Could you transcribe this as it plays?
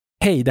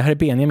Hej, det här är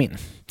Benjamin.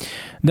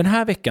 Den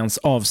här veckans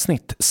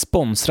avsnitt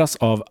sponsras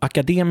av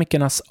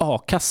Akademikernas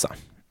A-kassa.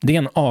 Det är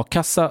en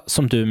A-kassa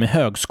som du med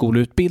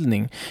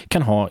högskoleutbildning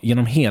kan ha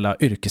genom hela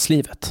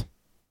yrkeslivet.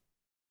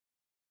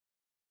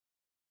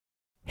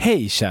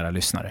 Hej kära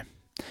lyssnare.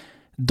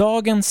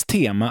 Dagens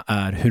tema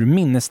är hur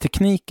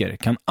minnestekniker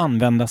kan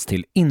användas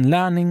till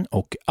inlärning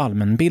och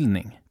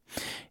allmänbildning.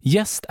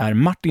 Gäst är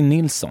Martin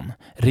Nilsson,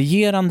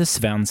 regerande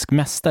svensk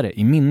mästare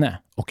i minne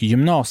och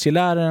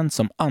gymnasieläraren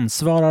som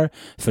ansvarar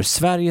för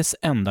Sveriges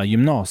enda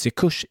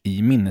gymnasiekurs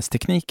i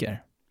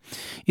minnestekniker.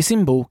 I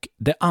sin bok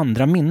Det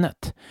andra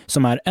minnet,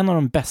 som är en av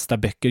de bästa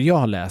böcker jag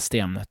har läst i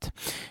ämnet,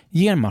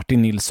 ger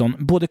Martin Nilsson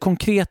både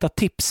konkreta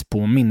tips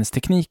på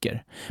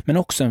minnestekniker men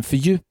också en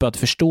fördjupad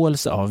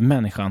förståelse av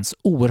människans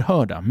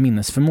oerhörda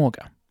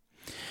minnesförmåga.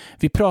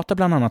 Vi pratar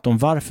bland annat om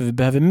varför vi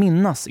behöver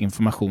minnas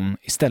information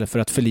istället för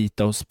att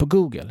förlita oss på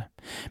Google,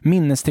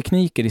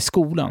 minnestekniker i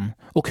skolan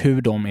och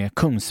hur de är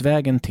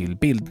kungsvägen till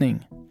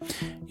bildning.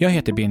 Jag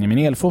heter Benjamin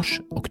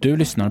Elfors och du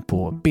lyssnar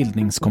på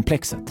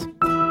Bildningskomplexet.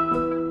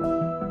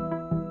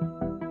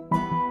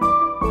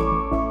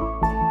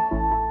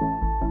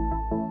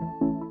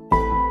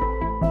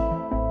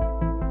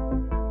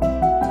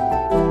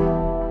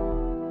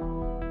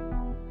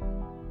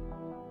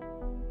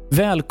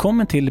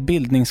 Välkommen till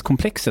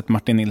Bildningskomplexet,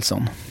 Martin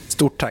Nilsson.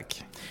 Stort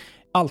tack.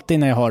 Alltid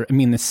när jag har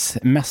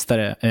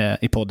minnesmästare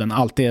i podden,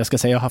 jag ska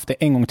säga jag har haft det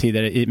en gång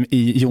tidigare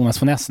i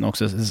Jonas von Essen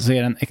också, så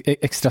är det en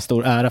extra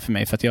stor ära för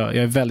mig för att jag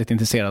är väldigt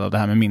intresserad av det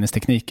här med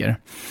minnestekniker.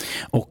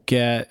 Och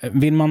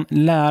vill man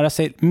lära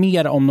sig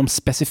mer om de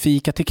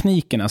specifika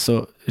teknikerna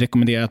så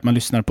rekommenderar jag att man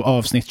lyssnar på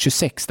avsnitt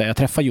 26 där jag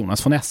träffar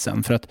Jonas von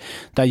Essen, för att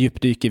där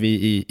djupdyker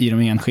vi i de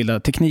enskilda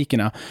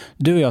teknikerna.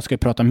 Du och jag ska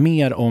prata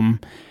mer om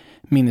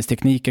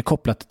minnestekniker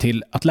kopplat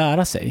till att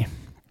lära sig.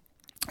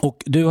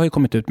 Och du har ju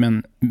kommit ut med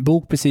en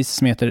bok precis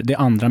som heter Det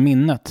andra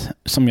minnet,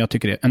 som jag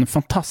tycker är en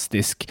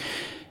fantastisk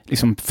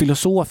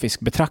filosofisk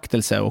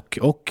betraktelse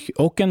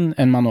och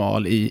en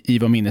manual i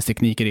vad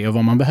minnestekniker är och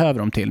vad man behöver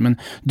dem till. Men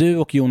du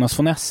och Jonas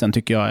von Essen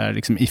tycker jag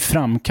är i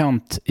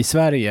framkant i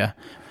Sverige,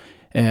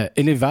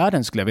 eller i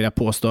världen skulle jag vilja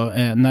påstå,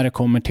 när det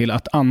kommer till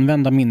att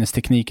använda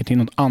minnestekniker till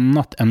något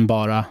annat än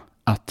bara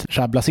att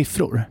rabbla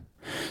siffror.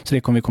 Så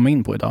det kommer vi komma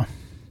in på idag.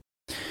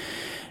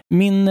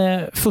 Min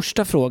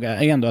första fråga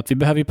är ändå att vi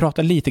behöver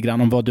prata lite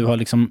grann om vad du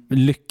har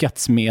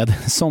lyckats med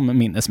som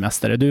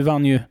minnesmästare. Du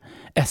vann ju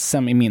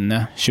SM i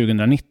minne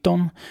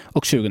 2019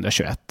 och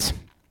 2021.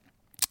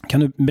 Kan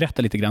du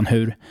berätta lite grann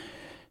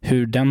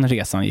hur den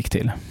resan gick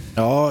till?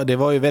 Ja, det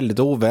var ju väldigt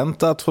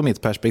oväntat från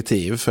mitt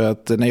perspektiv, för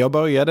att när jag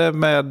började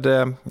med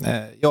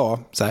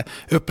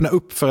öppna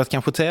upp för att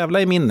kanske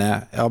tävla i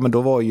minne, men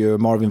då var ju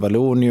Marvin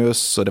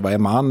Wallonius och det var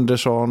Emma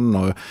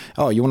Andersson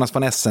och Jonas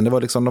von Essen, det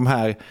var de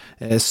här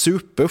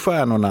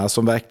superstjärnorna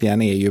som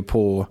verkligen är ju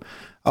på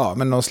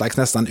men någon slags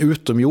nästan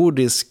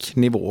utomjordisk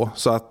nivå,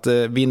 så att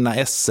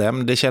vinna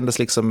SM, det kändes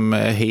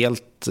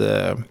helt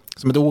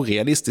som ett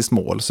orealistiskt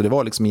mål, så det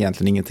var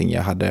egentligen ingenting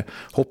jag hade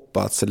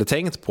hoppats eller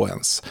tänkt på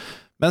ens.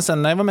 Men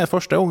sen när jag var med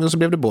första gången så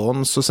blev det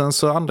brons, och sen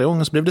så andra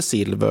gången så blev det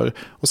silver,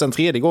 och sen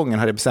tredje gången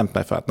hade jag bestämt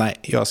mig för att nej,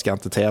 jag ska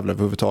inte tävla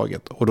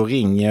överhuvudtaget. Och då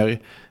ringer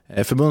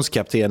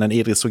förbundskaptenen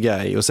Idris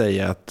Ogay och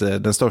säger att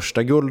den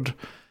största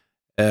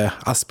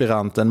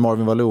guldaspiranten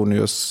Marvin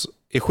Wallonius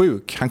är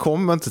sjuk, han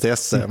kommer inte till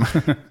SM.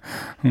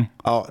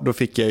 Ja, då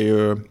fick jag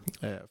ju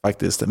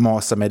faktiskt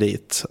masa mig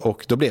dit,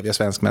 och då blev jag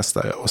svensk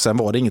mästare, och sen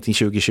var det ingenting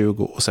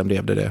 2020, och sen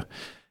blev det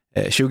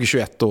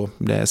 2021 då,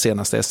 det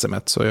senaste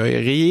SM:et. Så jag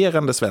är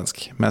regerande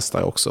svensk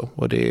mästare också,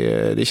 och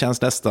det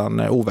känns nästan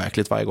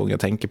overkligt varje gång jag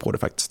tänker på det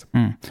faktiskt.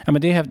 Ja,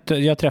 men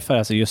jag träffar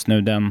alltså just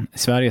nu den i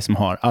Sverige som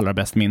har allra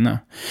bäst minne.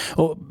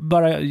 Och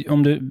bara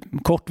om du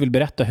kort vill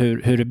berätta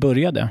hur det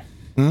började.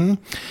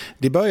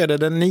 Det började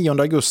den 9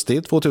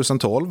 augusti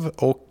 2012,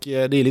 och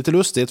det är lite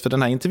lustigt för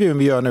den här intervjun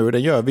vi gör nu,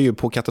 den gör vi ju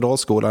på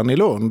Katedralskolan i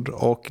Lund,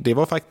 och det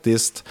var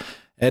faktiskt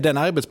den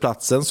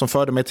arbetsplatsen som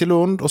förde mig till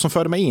Lund och som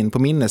förde mig in på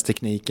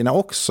minnesteknikerna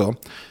också.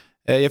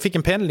 Jag fick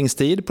en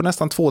pendlingstid på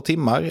nästan 2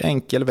 timmar,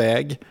 enkel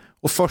väg,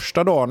 och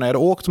första dagen när jag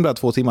hade åkt de där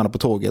 2 timmarna på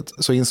tåget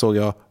så insåg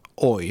jag,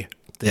 oj,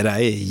 det där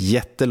är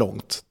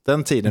jättelångt.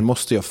 Den tiden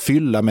måste jag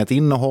fylla med ett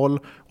innehåll,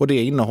 och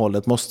det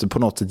innehållet måste på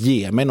något sätt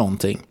ge mig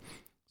någonting.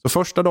 Så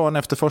första dagen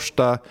efter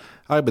första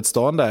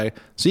arbetsdagen där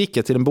så gick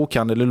jag till en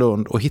bokhandel i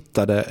Lund och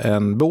hittade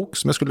en bok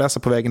som jag skulle läsa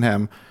på vägen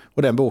hem.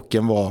 Och den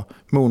boken var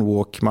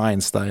Moonwalk med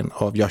Einstein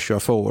av Joshua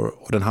Foer.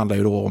 Och den handlar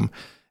ju då om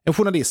en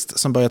journalist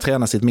som börjar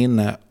träna sitt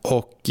minne.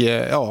 Och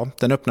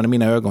den öppnade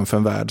mina ögon för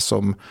en värld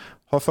som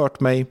har fört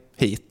mig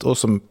hit och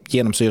som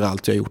genomsyrar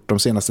allt jag har gjort de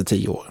senaste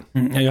 10 åren.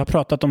 Jag har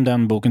pratat om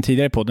den boken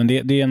tidigare i podden.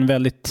 Det är en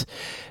väldigt...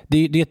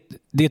 Det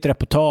är ett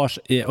reportage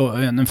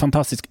och en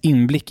fantastisk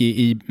inblick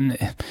i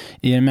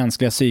det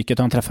mänskliga psyket.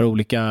 Han träffar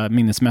olika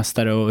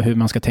minnesmästare och hur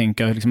man ska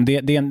tänka.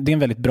 Det är en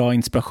väldigt bra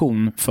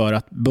inspiration för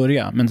att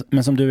börja.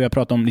 Men som du och jag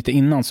pratade om lite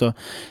innan så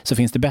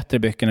finns det bättre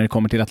böcker när det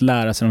kommer till att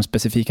lära sig de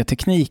specifika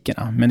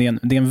teknikerna. Men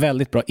det är en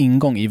väldigt bra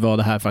ingång i vad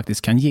det här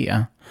faktiskt kan ge.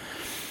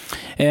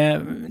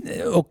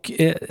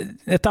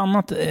 Ett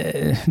annat,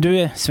 du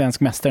är svensk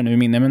mästare nu i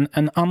minne, men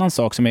en annan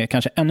sak som är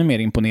kanske ännu mer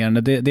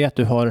imponerande, det är att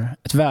du har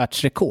ett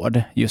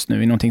världsrekord just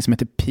nu i någonting som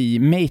heter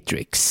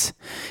P-matrix.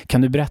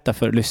 Kan du berätta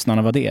för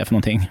lyssnarna vad det är för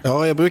någonting?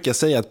 Ja, jag brukar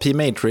säga att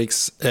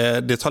P-matrix,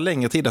 det tar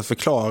längre tid att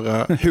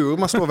förklara hur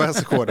man slår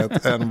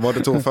världsrekordet än vad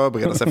det tog att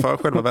förbereda sig för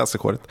själva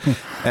världsrekordet.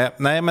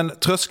 Nej, men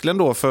tröskeln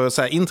då för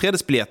så här,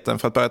 inträdesbiljetten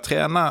för att börja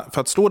träna,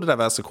 för att slå det där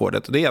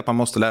världsrekordet, det är att man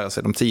måste lära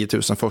sig de 10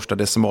 000 första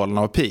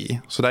decimalerna av pi.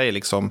 Så det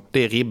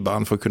är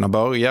ribban för att kunna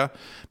börja.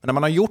 Men när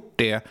man har gjort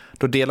det,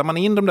 då delar man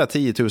in de där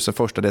 10 000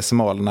 första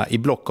decimalerna i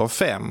block av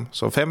 5.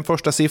 Så 5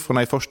 första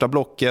siffrorna i första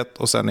blocket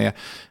och sen är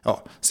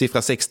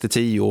siffra 6 till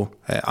 10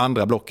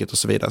 andra blocket och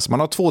så vidare. Så man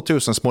har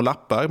 2000 små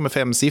lappar med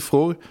 5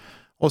 siffror.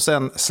 Och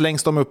sen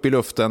slängs de upp i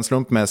luften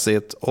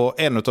slumpmässigt och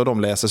en av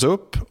dem läses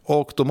upp.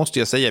 Och då måste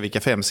jag säga vilka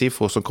 5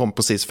 siffror som kom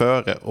precis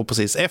före och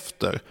precis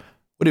efter.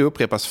 Och det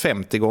upprepas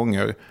 50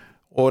 gånger.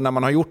 Och när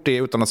man har gjort det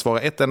utan att svara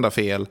ett enda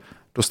fel,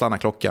 då stannar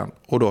klockan.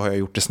 Och då har jag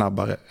gjort det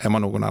snabbare än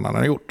vad någon annan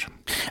har gjort.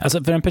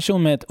 Alltså för en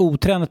person med ett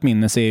otränat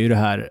minne så är ju det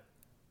här,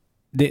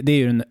 det är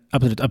ju den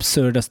absolut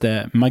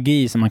absurdaste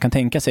magi som man kan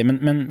tänka sig.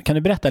 Men kan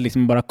du berätta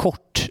liksom bara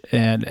kort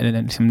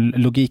liksom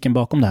logiken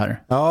bakom det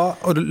här? Ja,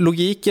 och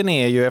logiken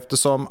är ju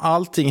eftersom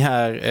allting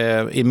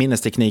här i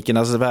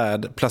minnesteknikernas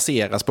värld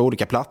placeras på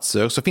olika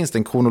platser, så finns det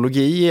en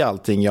kronologi i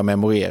allting jag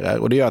memorerar.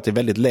 Och det gör att det är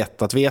väldigt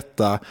lätt att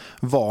veta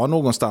var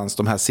någonstans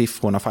de här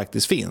siffrorna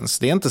faktiskt finns.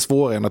 Det är inte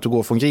svårare än att du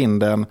går från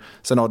grinden,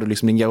 sen har du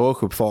liksom din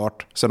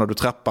garageuppfart, sen har du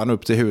trappan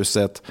upp till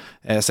huset,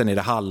 sen är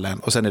det hallen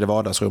och sen är det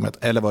vardagsrummet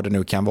eller vad det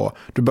nu kan vara.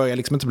 Du börjar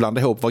liksom inte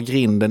blanda ihop var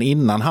grinden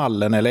innan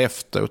hallen eller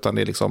efter, utan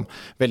det är liksom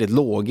väldigt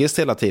logiskt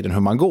hela tiden hur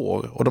man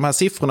går. Och de här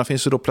siffrorna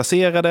finns ju då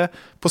placerade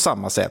på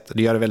samma sätt.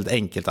 Det gör det väldigt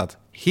enkelt att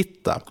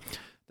hitta.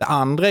 Det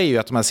andra är ju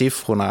att de här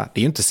siffrorna, det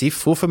är ju inte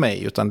siffror för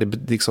mig, utan det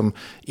är liksom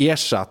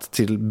ersatt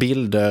till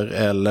bilder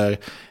eller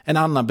en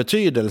annan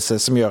betydelse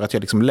som gör att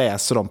jag liksom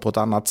läser dem på ett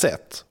annat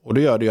sätt. Och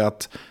det gör det ju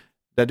att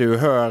där du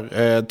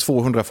hör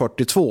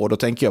 242, då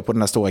tänker jag på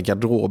den här stora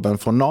garderoben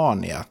från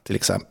Narnia till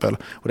exempel.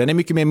 Och den är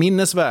mycket mer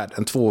minnesvärd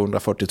än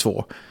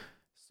 242.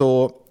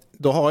 Så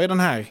då har jag den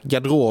här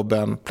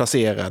garderoben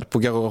placerad på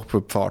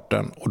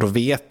garageuppfarten och då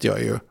vet jag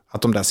ju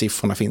att de där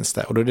siffrorna finns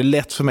där. Och då är det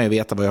lätt för mig att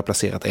veta vad jag har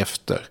placerat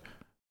efter.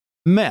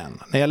 Men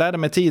när jag lärde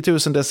mig 10 000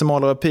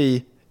 decimaler av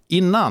pi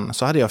innan,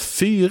 så hade jag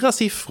 4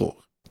 siffror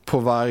på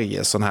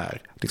varje sån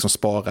här liksom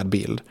sparad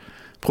bild.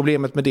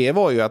 Problemet med det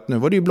var ju att nu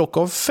var det ju block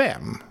av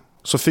 5.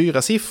 Så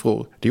 4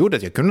 siffror, det gjorde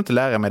att jag kunde inte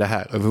lära mig det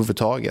här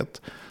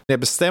överhuvudtaget. När jag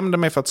bestämde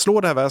mig för att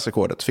slå det här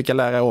världsrekordet fick jag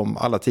lära om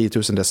alla 10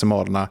 000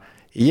 decimalerna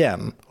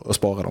igen och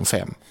spara dem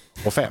 5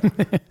 och 5.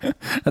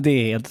 Ja, det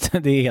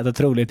är helt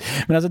otroligt.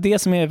 Men alltså det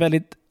som är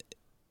väldigt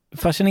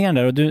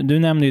fascinerande, och du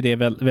nämner ju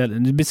det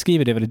du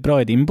beskriver det väldigt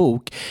bra i din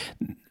bok.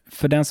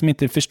 För den som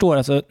inte förstår,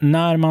 alltså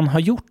när man har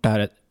gjort det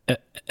här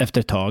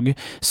efter ett tag,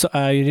 så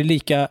är ju det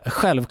lika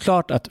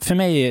självklart att för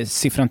mig är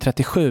siffran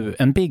 37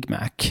 en Big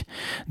Mac.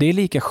 Det är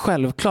lika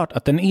självklart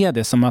att den är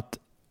det som att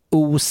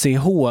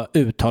OCH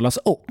uttalas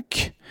och.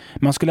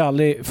 Man skulle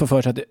aldrig få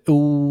för sig att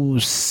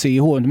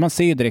OCH, man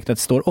ser ju direkt att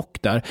det står och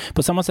där.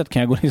 På samma sätt kan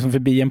jag gå liksom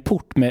förbi en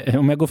port,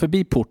 om jag går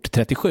förbi port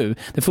 37,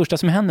 det första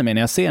som händer mig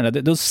när jag ser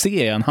det, då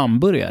ser jag en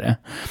hamburgare.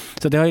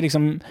 Så det har ju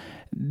liksom,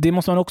 det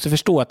måste man också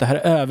förstå, att det här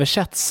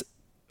översätts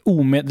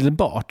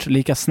omedelbart,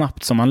 lika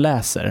snabbt som man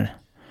läser.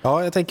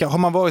 Ja, jag tänker, har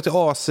man varit i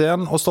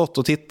Asien och stått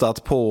och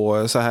tittat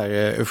på så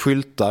här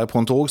skyltar på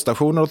en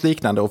tågstation och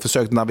liknande och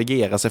försökt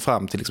navigera sig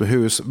fram till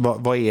liksom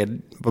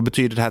vad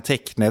betyder det här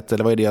tecknet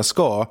eller vad är det jag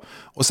ska?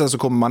 Och sen så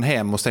kommer man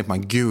hem och så tänker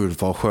man, gud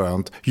vad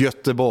skönt,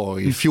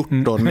 Göteborg,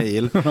 14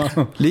 mil.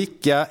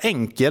 Lika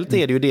enkelt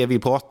är det ju det vi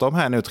pratar om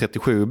här nu,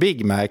 37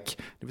 Big Mac.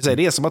 Det vill säga,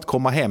 det är som att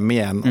komma hem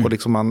igen och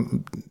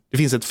liksom det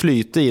finns ett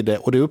flyt i det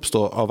och det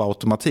uppstår av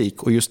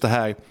automatik. Och just det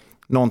här,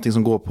 någonting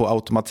som går på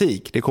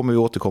automatik, det kommer vi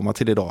återkomma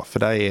till idag, för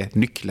det är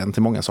nyckeln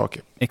till många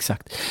saker.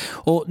 Exakt.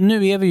 Och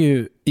nu är vi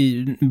ju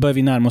börjar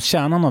vi närma oss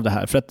kärnan av det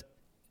här, för att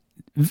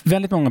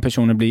väldigt många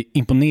personer blir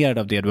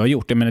imponerade av det du har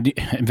gjort. Jag menar,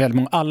 väldigt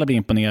många, alla blir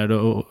imponerade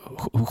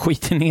och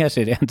skiter ner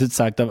sig, det är inte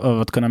sagt,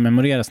 av att kunna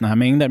memorera såna här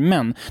mängder.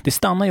 Men det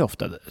stannar ju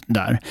ofta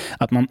där.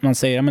 Att man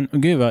säger, men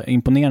gud vad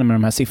imponerande med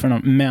de här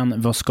siffrorna,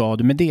 men vad ska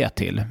du med det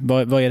till?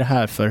 Vad är det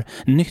här för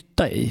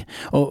nytta i?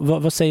 Och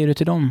vad säger du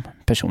till de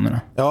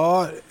personerna?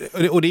 Ja,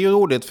 och det är ju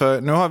roligt,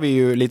 för nu har vi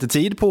ju lite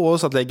tid på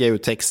oss att lägga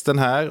ut texten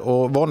här,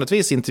 och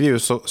vanligtvis i intervju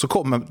så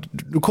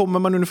kommer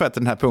man ungefär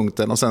till den här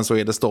punkten och sen så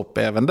är det stopp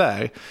även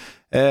där.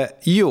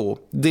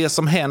 Det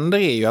som händer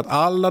är ju att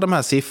alla de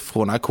här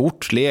siffrorna,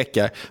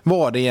 kortlekar,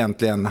 vad det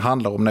egentligen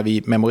handlar om när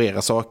vi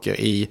memorerar saker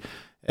i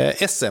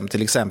SM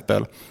till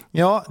exempel.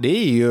 Ja, det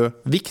är ju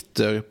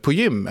vikter på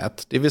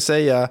gymmet. Det vill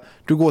säga,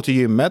 du går till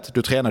gymmet,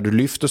 du tränar, du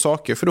lyfter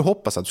saker för du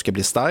hoppas att du ska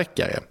bli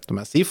starkare. De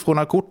här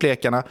siffrorna,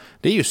 kortlekarna,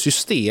 det är ju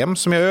system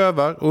som jag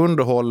övar och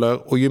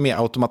underhåller, och ju mer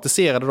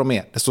automatiserade de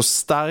är, desto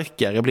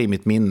starkare blir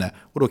mitt minne,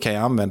 och då kan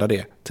jag använda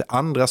det till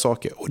andra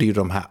saker. Och det är ju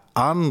de här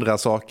andra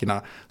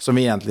sakerna som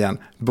vi egentligen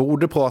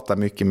borde prata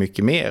mycket,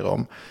 mycket mer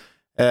om.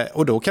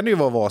 Och då kan det ju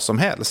vara vad som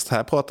helst.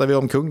 Här pratar vi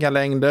om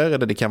kungalängder,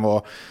 eller det kan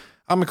vara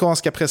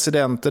amerikanska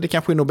presidenter, det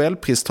kanske är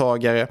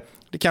nobelpristagare,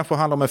 det kanske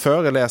handlar om en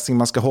föreläsning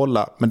man ska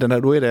hålla, men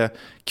då är det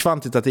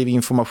kvantitativ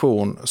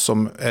information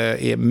som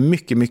är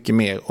mycket, mycket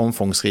mer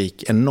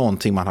omfångsrik än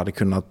någonting man hade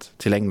kunnat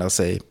tillägna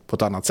sig på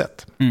ett annat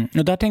sätt.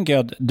 Och där tänker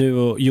jag att du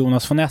och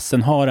Jonas von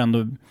Essen har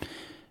ändå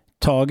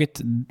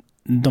tagit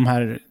de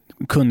här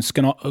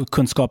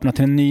kunskaperna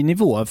till en ny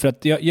nivå. För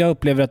att jag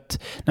upplever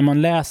att när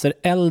man läser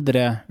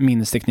äldre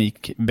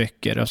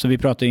minnesteknikböcker, alltså vi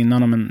pratade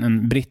innan om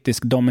en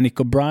brittisk Dominic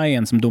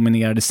O'Brien som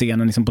dominerade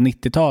scenen liksom på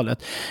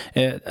 90-talet.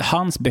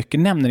 Hans böcker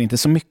nämner inte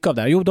så mycket av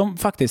det här. Jo,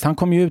 han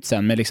kom ju ut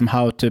sen med liksom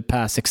how to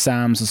pass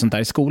exams och sånt där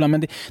i skolan,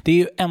 men det är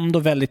ju ändå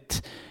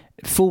väldigt,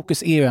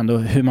 fokus är ju ändå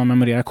hur man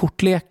memorerar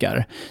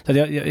kortlekar. Så att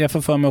jag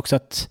får för mig också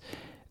att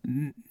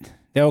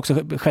det har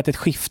också skett ett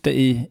skifte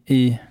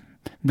i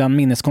bland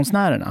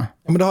minneskonstnärerna.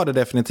 Ja, men det har det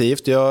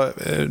definitivt.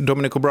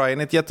 Dominic O'Brien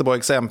är ett jättebra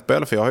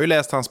exempel, för jag har ju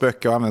läst hans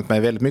böcker och använt mig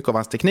väldigt mycket av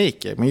hans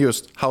tekniker. Men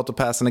just How to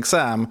pass an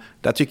exam,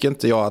 där tycker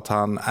inte jag att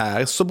han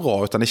är så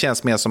bra, utan det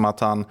känns mer som att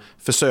han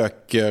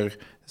försöker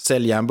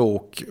sälja en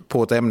bok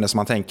på ett ämne som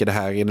man tänker, det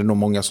här är det nog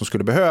många som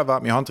skulle behöva,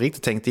 men jag har inte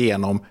riktigt tänkt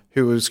igenom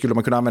hur skulle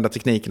man kunna använda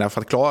teknikerna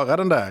för att klara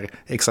den där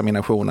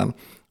examinationen.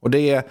 Och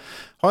det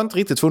har inte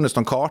riktigt funnits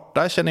någon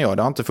karta, känner jag.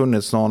 Det har inte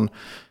funnits någon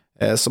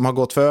som har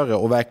gått före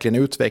och verkligen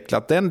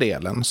utvecklat den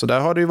delen. Så där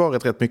har det ju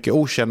varit rätt mycket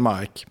okänd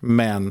mark,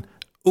 men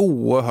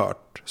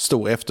oerhört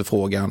stor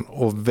efterfrågan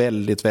och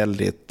väldigt,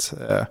 väldigt,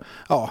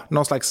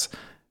 någon slags,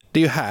 det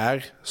är ju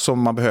här som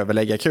man behöver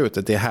lägga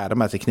krutet. Det är här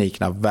de här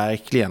teknikerna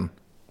verkligen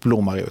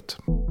blommar ut.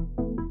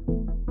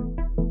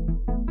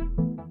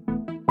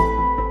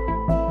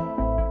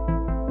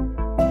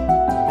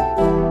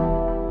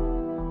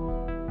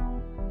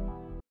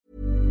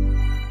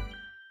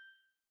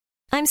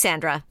 I'm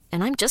Sandra,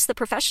 and I'm just the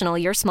professional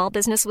your small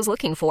business was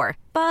looking for.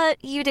 But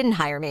you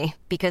didn't hire me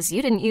because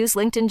you didn't use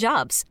LinkedIn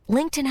Jobs.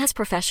 LinkedIn has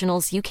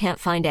professionals you can't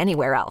find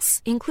anywhere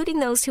else, including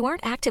those who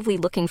aren't actively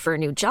looking for a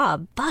new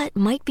job, but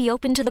might be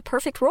open to the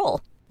perfect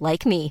role,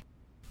 like me.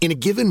 In a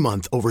given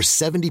month, over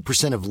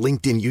 70% of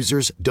LinkedIn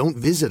users don't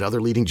visit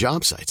other leading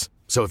job sites.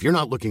 So if you're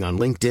not looking on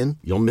LinkedIn,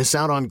 you'll miss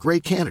out on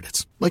great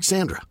candidates like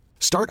Sandra.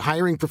 Start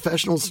hiring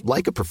professionals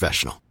like a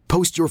professional.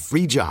 Post your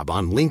free job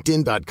on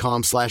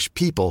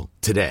linkedin.com/people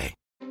today.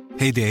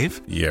 Hey,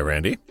 Dave. Yeah,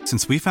 Randy.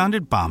 Since we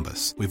founded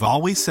Bombas, we've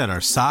always said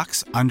our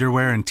socks,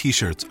 underwear, and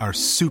T-shirts are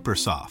super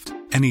soft.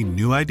 Any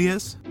new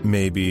ideas?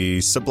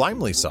 Maybe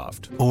sublimely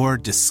soft. Or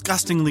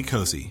disgustingly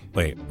cozy.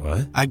 Wait, what?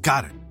 I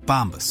got it.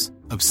 Bombas.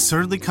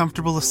 Absurdly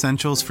comfortable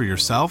essentials for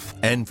yourself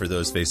and for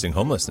those facing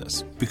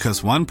homelessness.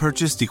 Because one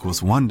purchased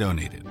equals one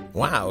donated.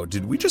 Wow,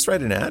 did we just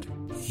write an ad?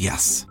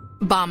 Yes.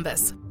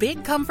 Bombas.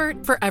 Big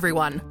comfort for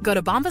everyone. Go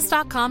to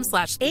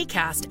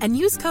bombas.com/ACAST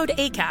and use code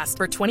ACAST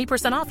for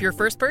 20% off your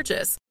first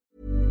purchase.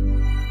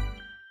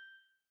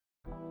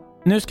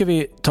 Nu ska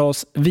vi ta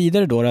oss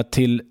vidare då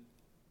till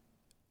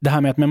det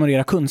här med att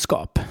memorera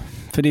kunskap.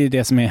 För det är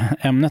det som är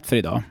ämnet för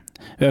idag.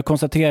 Vi har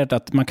konstaterat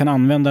att man kan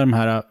använda de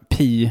här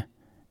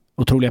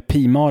otroliga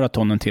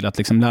pi-maratonen till att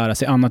liksom lära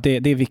sig annat.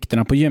 Det är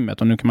vikterna på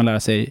gymmet, och nu kan man lära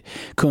sig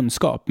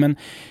kunskap. Men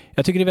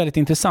jag tycker det är väldigt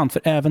intressant,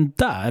 för även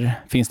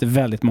där finns det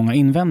väldigt många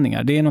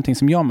invändningar. Det är någonting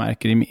som jag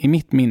märker i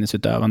mitt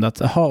minnesutövande,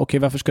 att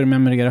varför ska du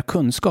memorera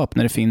kunskap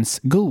när det finns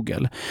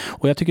Google?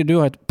 Och jag tycker du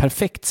har ett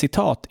perfekt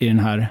citat i den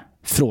här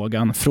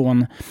frågan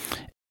från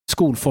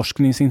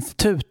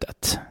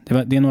Skolforskningsinstitutet.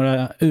 Det är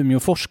några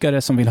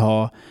Umeå-forskare som vill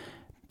ha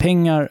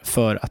pengar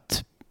för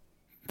att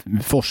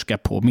forska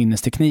på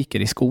minnestekniker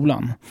i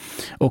skolan.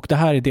 Och det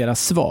här är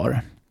deras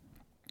svar.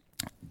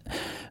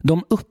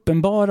 De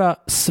uppenbara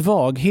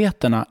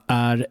svagheterna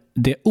är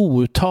det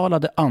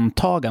outtalade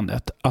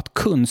antagandet att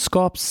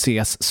kunskap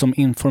ses som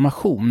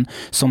information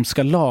som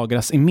ska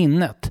lagras i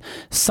minnet,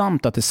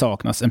 samt att det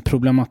saknas en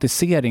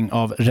problematisering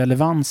av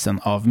relevansen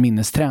av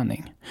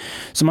minnesträning.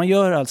 Så man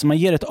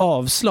ger ett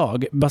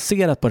avslag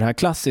baserat på det här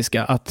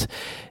klassiska att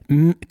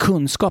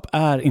kunskap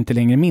är inte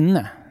längre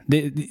minne.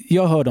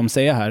 Jag hör dem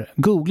säga här,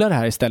 googla det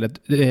här istället.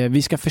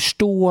 Vi ska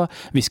förstå,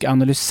 vi ska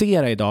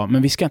analysera idag,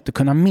 men vi ska inte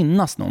kunna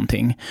minnas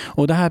någonting.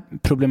 Och det här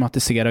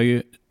problematiserar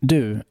ju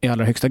du i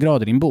allra högsta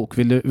grad i din bok.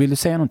 Vill du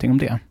säga någonting om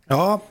det?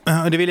 Ja,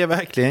 det vill jag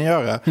verkligen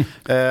göra.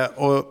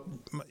 Och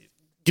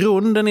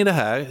grunden i det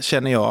här,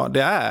 känner jag,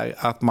 det är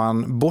att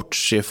man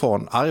bortser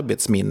från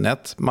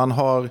arbetsminnet. Man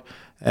har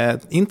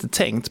inte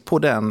tänkt på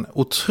den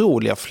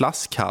otroliga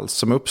flaskhals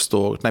som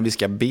uppstår när vi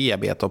ska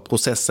bearbeta och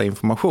processa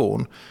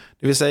information.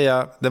 Det vill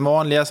säga, den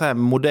vanliga så här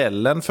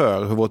modellen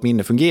för hur vårt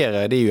minne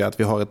fungerar, det är ju att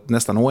vi har ett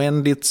nästan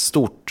oändligt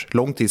stort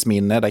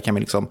långtidsminne. Där kan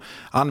vi liksom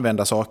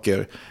använda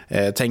saker,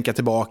 tänka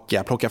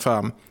tillbaka, plocka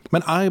fram.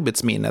 Men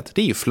arbetsminnet,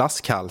 det är ju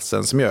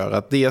flaskhalsen som gör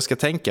att det jag ska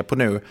tänka på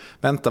nu,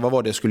 vänta, vad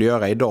var det jag skulle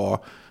göra idag?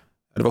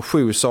 Det var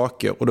 7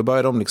 saker, och då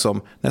börjar de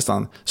liksom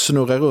nästan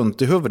snurra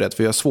runt i huvudet,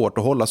 för jag har svårt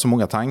att hålla så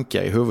många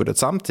tankar i huvudet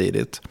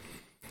samtidigt.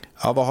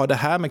 Ja, vad har det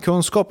här med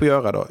kunskap att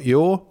göra då?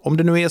 Jo, om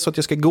det nu är så att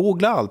jag ska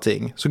googla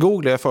allting, så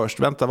googlar jag först.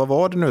 Vänta, vad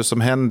var det nu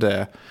som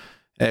hände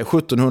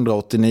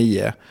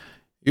 1789?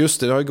 Just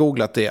det, jag har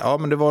googlat det. Ja,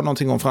 men det var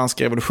någonting om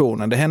franska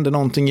revolutionen. Det hände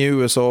någonting i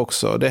USA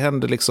också. Det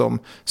hände liksom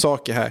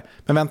saker här.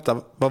 Men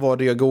vänta, vad var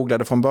det jag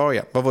googlade från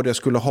början? Vad var det jag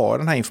skulle ha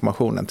den här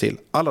informationen till?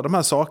 Alla de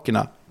här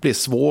sakerna blir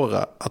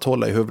svåra att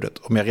hålla i huvudet.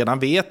 Om jag redan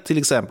vet till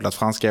exempel att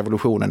franska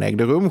revolutionen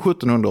ägde rum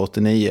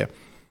 1789,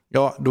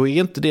 ja, då är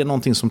inte det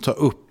någonting som tar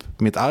upp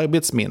mitt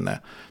arbetsminne.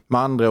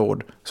 Med andra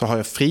ord så har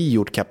jag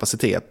frigjort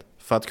kapacitet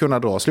för att kunna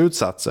dra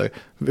slutsatser,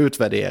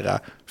 utvärdera,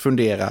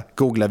 fundera,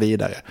 googla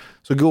vidare.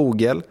 Så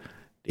Google,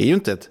 det är ju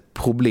inte ett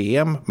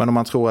problem, men om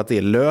man tror att det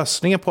är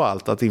lösningen på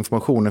allt, att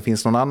informationen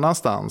finns någon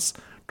annanstans,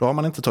 då har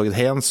man inte tagit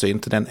hänsyn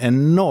till den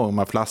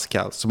enorma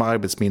flaskhals som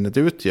arbetsminnet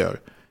utgör.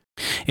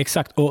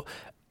 Exakt, och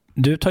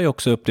du tar ju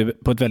också upp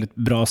det på ett väldigt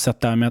bra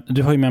sätt där med att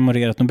du har ju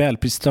memorerat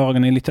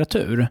Nobelpristagarna i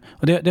litteratur.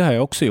 Och det har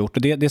jag också gjort.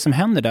 Och det som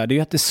händer där, det är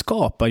ju att det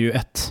skapar ju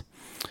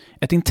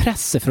ett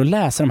intresse för att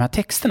läsa de här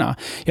texterna.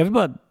 Jag vill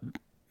bara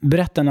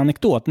berätta en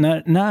anekdot.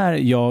 När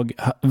jag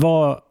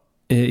var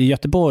i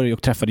Göteborg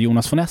och träffade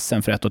Jonas von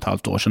Essen för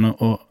 1,5 år sedan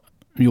och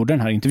gjorde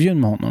den här intervjun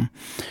med honom.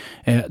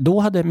 Då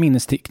hade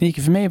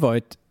minnestekniken för mig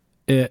varit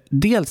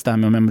dels det här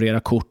med att memorera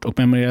kort och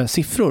memorera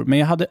siffror. Men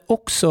jag hade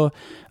också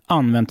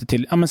använt det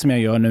till, som jag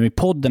gör nu i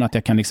podden, att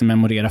jag kan liksom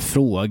memorera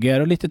frågor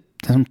och lite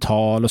som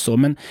tal och så.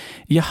 Men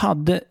jag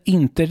hade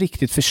inte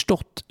riktigt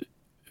förstått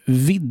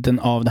vidden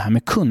av det här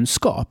med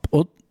kunskap.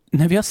 Och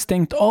när vi har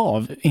stängt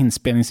av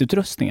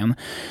inspelningsutrustningen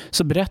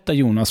så berättar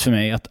Jonas för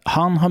mig att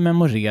han har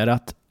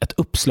memorerat ett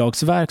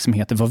uppslagsverk som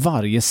heter Vad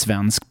varje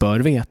svensk bör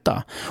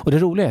veta. Och det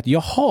roliga är att jag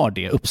har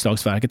det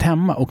uppslagsverket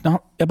hemma. Och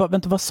jag bara,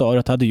 vänta, vad sa du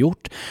att du hade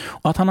gjort?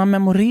 Och att han har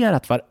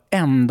memorerat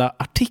varenda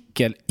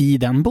artikel i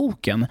den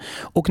boken.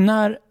 Och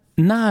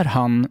när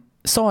han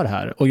sa det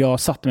här och jag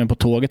satte mig på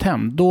tåget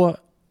hem, då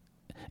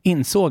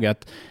insåg jag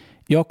att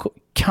jag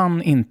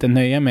kan inte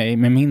nöja mig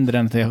med mindre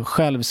än att jag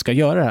själv ska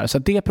göra det här. Så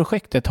det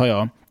projektet har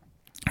jag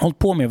hållit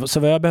på med. Så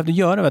vad jag behövde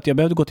göra var att jag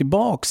behövde gå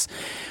tillbaks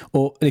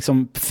och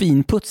liksom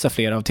finputsa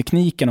flera av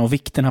teknikerna och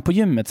vikterna på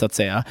gymmet så att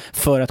säga,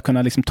 för att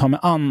kunna liksom ta mig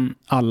an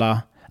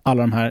alla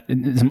de här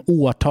liksom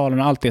årtalen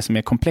och allt det som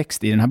är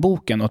komplext i den här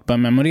boken och att börja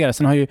memorera.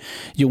 Sen har ju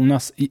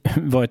Jonas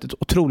varit ett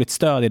otroligt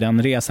stöd i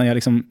den resan. Jag har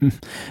liksom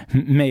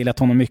mejlat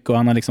honom mycket och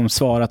han har liksom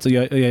svarat, och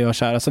jag gör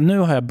så här. Alltså nu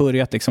har jag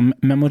börjat liksom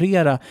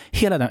memorera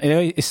hela den.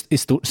 Jag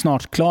är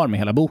snart klar med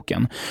hela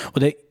boken.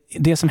 Och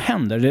det som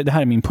händer, det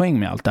här är min poäng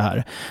med allt det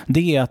här,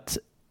 det är att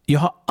jag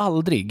har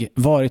aldrig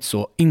varit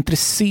så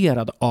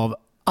intresserad av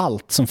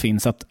allt som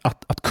finns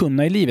att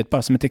kunna i livet.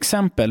 Bara som ett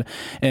exempel.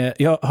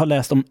 Jag har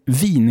läst om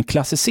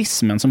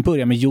vinklassicismen som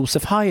börjar med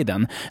Joseph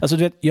Haydn. Alltså,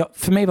 du vet,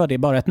 för mig var det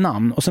bara ett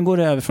namn. Och sen går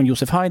det över från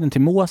Joseph Haydn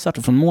till Mozart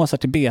och från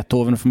Mozart till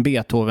Beethoven och från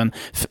Beethoven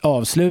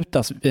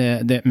avslutas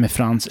det med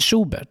Franz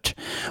Schubert.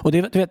 Och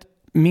det, du vet,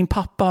 min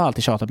pappa har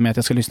alltid tjatat på mig att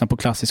jag ska lyssna på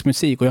klassisk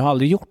musik och jag har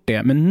aldrig gjort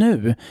det. Men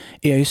nu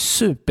är jag ju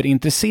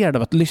superintresserad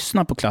av att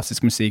lyssna på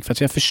klassisk musik för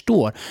att jag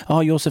förstår.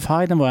 Joseph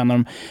Haydn var en av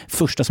de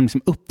första som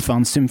liksom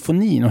uppfann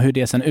symfonin och hur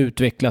det sen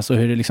utvecklas och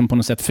hur det liksom på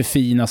något sätt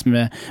förfinas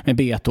med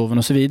Beethoven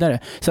och så vidare.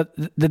 Så att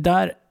det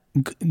där,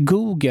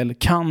 Google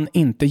kan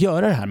inte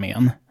göra det här med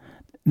en.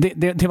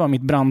 Det var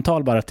mitt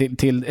brandtal bara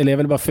till eller jag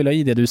vill bara fylla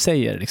i det du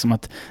säger. Liksom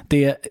att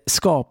det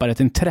skapar ett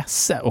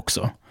intresse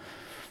också.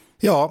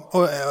 Ja,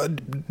 och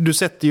du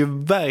sätter ju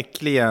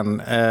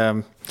verkligen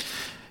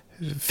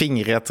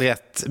fingret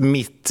rätt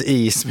mitt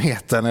i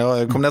smeten.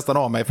 Jag kom nästan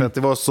av mig för att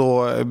det var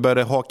så,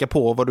 började haka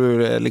på vad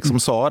du liksom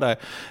sa där.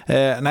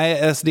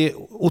 Nej, alltså det är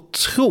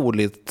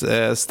otroligt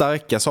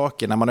starka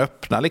saker när man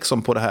öppnar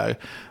liksom på det här.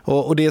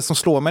 Och det som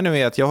slår mig nu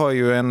är att jag har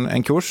ju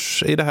en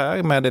kurs i det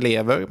här med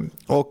elever.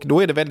 Och då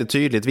är det väldigt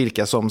tydligt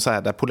vilka som så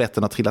här, där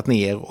poletten har trillat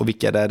ner och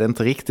vilka där det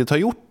inte riktigt har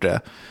gjort det.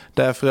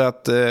 Därför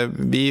att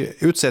vi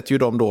utsätter ju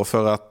dem då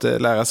för att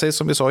lära sig,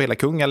 som vi sa, hela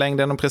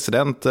kungalängden och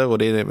presidenter och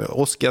det är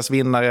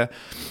Oscarsvinnare.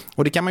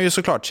 Och det kan man ju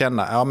såklart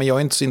känna, men jag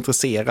är inte så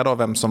intresserad av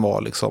vem som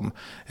var liksom,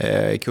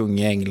 kung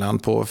i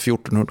England på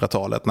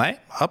 1400-talet. Nej,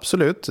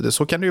 absolut,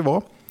 så kan det ju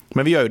vara.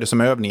 Men vi gör ju det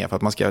som övningar för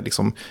att man ska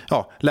liksom,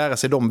 lära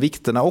sig de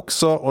vikterna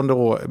också. Och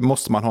då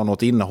måste man ha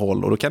något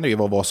innehåll och då kan det ju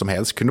vara vad som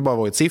helst. Det kunde bara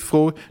vara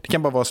siffror, det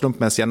kan bara vara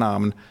slumpmässiga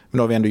namn. Men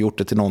då har vi ändå gjort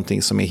det till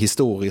någonting som är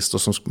historiskt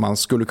och som man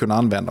skulle kunna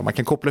använda. Man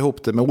kan koppla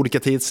ihop det med olika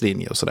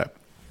tidslinjer och sådär.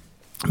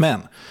 Men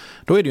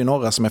då är det ju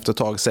några som efter ett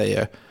tag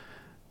säger,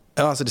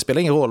 alltså det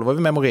spelar ingen roll vad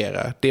vi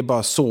memorerar. Det är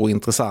bara så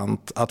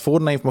intressant att få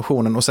den här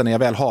informationen och sen när jag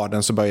väl har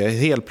den så börjar jag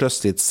helt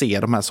plötsligt se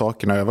de här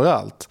sakerna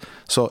överallt.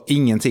 Så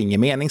ingenting är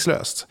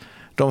meningslöst.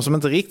 De som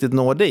inte riktigt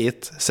når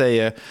dit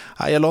säger,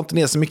 jag la inte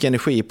ner så mycket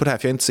energi på det här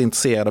för jag är inte så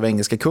intresserad av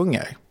engelska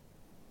kungar.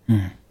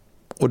 Mm.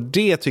 Och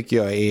det tycker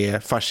jag är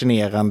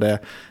fascinerande,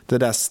 det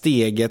där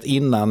steget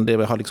innan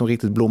det har liksom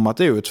riktigt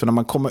blommat ut. För när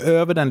man kommer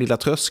över den lilla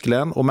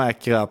tröskeln och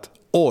märker att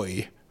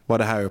oj, vad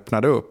det här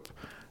öppnade upp,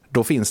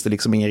 då finns det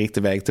liksom ingen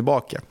riktig väg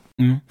tillbaka.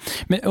 Mm.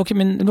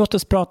 Men låt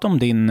oss prata om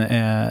din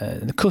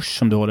kurs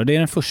som du håller. Det är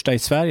den första i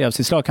Sverige av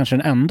sitt slag, kanske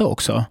den enda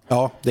också.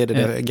 Ja, det är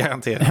det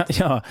garanterat.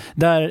 Ja,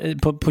 där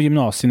på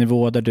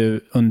gymnasienivå där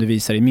du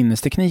undervisar i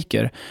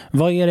minnestekniker.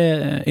 Vad är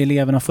det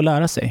eleverna får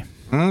lära sig?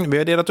 Vi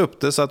har delat upp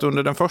det så att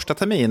under den första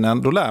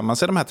terminen då lär man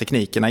sig de här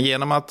teknikerna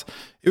genom att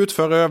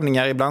utföra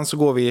övningar. Ibland så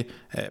går vi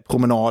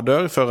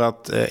promenader för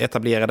att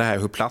etablera det här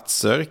hur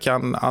platser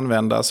kan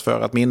användas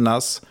för att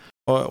minnas.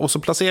 Och så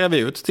placerar vi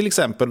ut till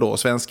exempel då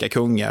svenska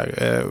kungar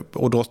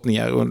och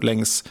drottningar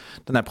längs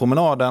den här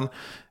promenaden.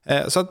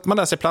 Så att man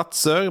lär sig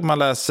platser, man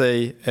lär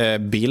sig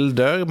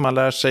bilder, man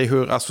lär sig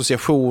hur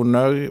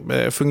associationer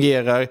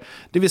fungerar.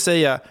 Det vill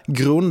säga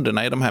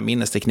grunderna i de här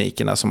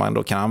minnesteknikerna som man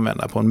då kan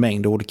använda på en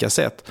mängd olika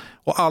sätt.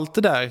 Och allt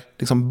det där,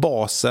 liksom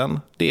basen,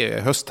 det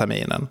är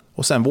höstterminen.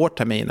 Och sen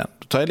vårterminen,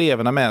 då tar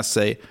eleverna med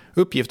sig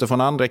uppgifter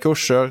från andra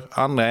kurser,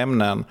 andra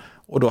ämnen.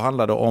 Och då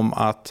handlar det om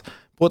att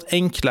på ett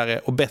enklare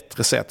och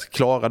bättre sätt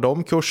klara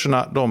de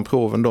kurserna, de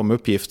proven, de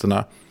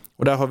uppgifterna.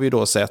 Och där har vi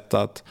då sett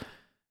att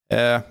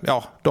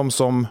de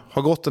som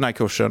har gått den här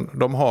kursen,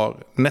 de har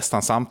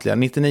nästan samtliga,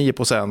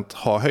 99%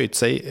 har höjt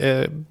sig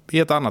i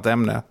ett annat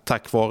ämne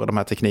tack vare de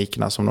här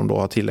teknikerna som de då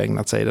har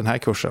tillägnat sig i den här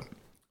kursen.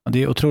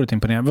 Det är otroligt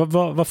imponerande.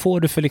 Vad får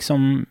du för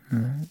liksom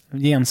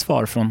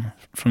gensvar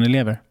från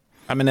elever?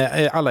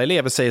 Alla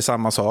elever säger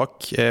samma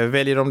sak.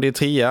 Väljer de det i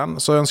 3:an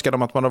så önskar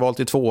de att man hade valt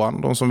i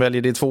 2:an. De som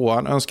väljer det i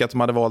 2:an önskar att de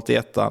hade valt i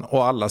 1:an.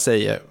 Och alla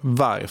säger,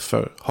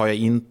 varför har jag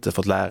inte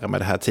fått lära mig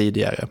det här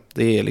tidigare?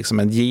 Det är liksom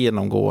en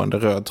genomgående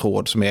röd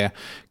tråd som är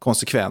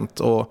konsekvent.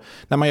 Och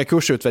när man gör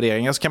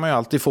kursutvärderingar så kan man ju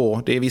alltid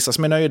få, det är vissa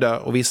som är nöjda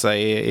och vissa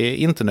är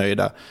inte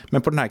nöjda.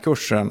 Men på den här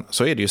kursen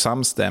så är det ju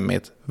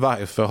samstämmigt.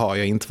 Varför har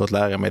jag inte fått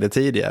lära mig det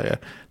tidigare?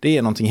 Det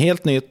är någonting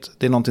helt nytt.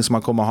 Det är någonting som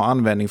man kommer att ha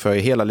användning för i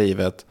hela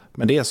livet.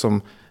 Men det är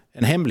som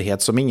en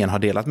hemlighet som ingen har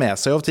delat med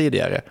sig av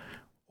tidigare.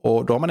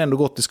 Och då har man ändå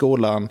gått i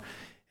skolan.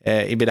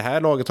 I det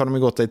här laget har de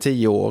gått i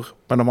 10 år.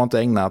 Men de har inte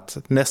ägnat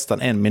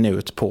nästan 1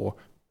 minut på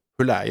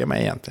hur lär jag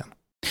mig egentligen.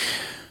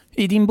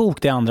 I din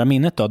bok Det andra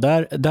minnet då,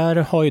 där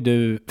har ju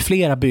du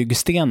flera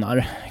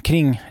byggstenar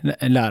kring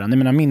lärande. Jag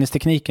menar,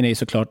 minnestekniken är ju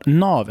såklart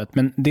navet,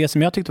 men det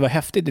som jag tyckte var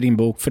häftigt i din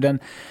bok, för den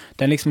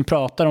liksom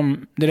pratar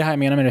om, det här jag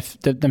menar med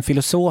den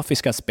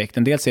filosofiska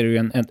aspekten. Dels är det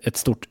ju ett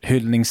stort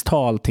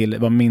hyllningstal till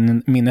vad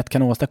minnet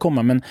kan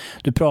åstadkomma, men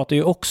du pratar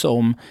ju också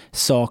om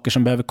saker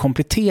som behöver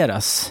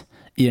kompletteras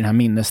i den här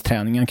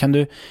minnesträningen.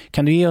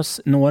 Kan du ge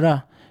oss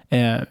några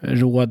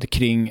råd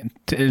kring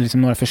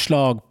liksom några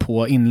förslag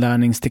på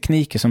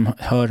inlärningstekniker som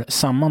hör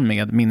samman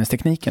med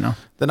minnesteknikerna?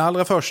 Den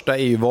allra första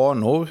är ju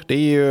vanor. Det är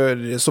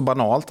ju så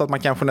banalt att man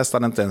kanske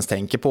nästan inte ens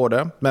tänker på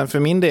det. Men för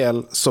min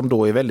del, som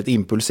då är väldigt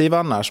impulsiv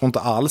annars och inte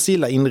alls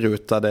gillar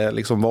inrutade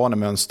liksom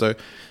vanemönster,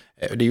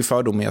 det är ju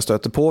fördomar jag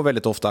stöter på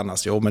väldigt ofta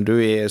annars. Jo, men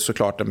du är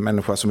såklart en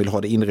människa som vill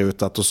ha det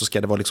inrutat och så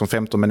ska det vara liksom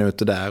 15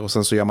 minuter där och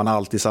sen så gör man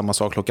alltid samma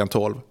sak klockan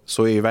 12.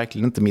 Så är ju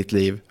verkligen inte mitt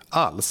liv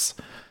alls.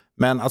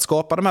 Men att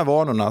skapa de här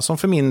vanorna som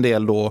för min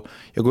del då,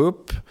 jag går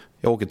upp,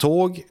 jag åker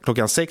tåg,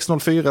 klockan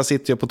 6.04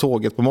 sitter jag på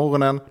tåget på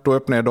morgonen, då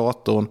öppnar jag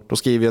datorn, då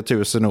skriver jag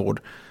 1000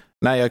 ord.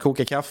 När jag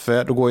kokar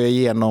kaffe, då går jag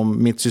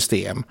igenom mitt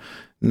system.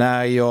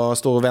 När jag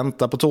står och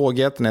väntar på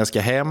tåget, när jag ska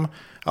hem,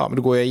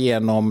 då går jag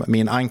igenom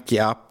min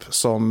Anki-app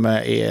som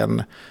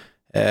är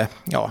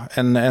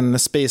en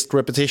spaced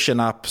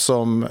repetition-app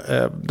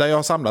där jag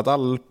har samlat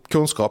all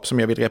kunskap som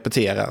jag vill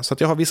repetera. Så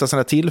att jag har vissa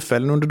sådana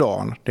tillfällen under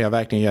dagen där jag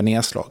verkligen gör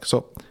nedslag.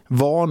 Så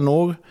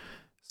vanor,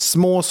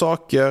 små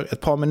saker,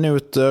 ett par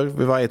minuter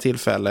vid varje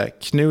tillfälle,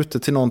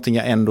 knutet till någonting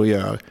jag ändå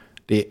gör,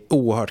 det är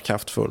oerhört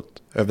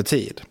kraftfullt över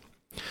tid.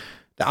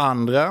 Det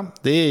andra,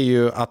 det är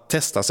ju att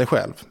testa sig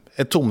själv.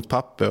 Ett tomt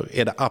papper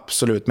är det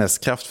absolut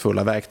mest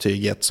kraftfulla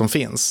verktyget som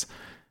finns.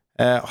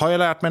 Har jag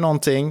lärt mig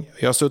någonting,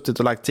 jag har suttit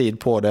och lagt tid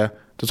på det,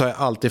 då tar jag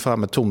alltid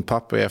fram ett tomt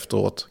papper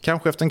efteråt.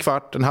 Kanske efter en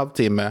kvart, en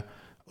halvtimme.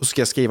 Och så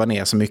ska jag skriva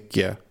ner så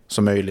mycket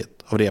som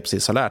möjligt av det jag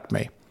precis har lärt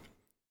mig.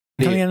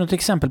 Kan du ge något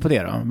exempel på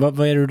det då?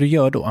 Vad är det du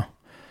gör då?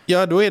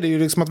 Ja, då är det ju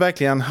liksom att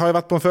verkligen, har jag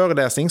varit på en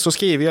föreläsning så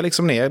skriver jag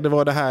liksom ner, det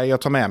var det här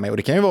jag tar med mig. Och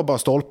det kan ju vara bara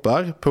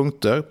stolpar,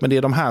 punkter, men det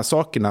är de här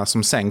sakerna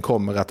som sen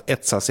kommer att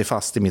etsa sig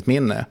fast i mitt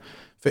minne.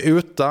 För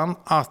utan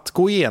att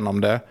gå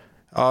igenom det,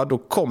 då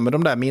kommer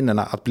de där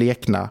minnena att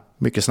blekna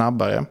mycket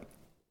snabbare.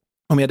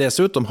 Om jag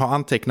dessutom har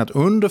antecknat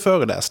under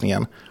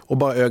föreläsningen och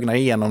bara ögnar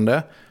igenom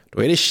det,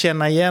 då är det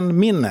känna igen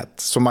minnet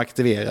som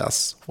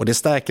aktiveras. Och det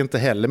stärker inte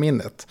heller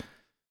minnet.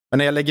 Men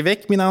när jag lägger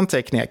väck mina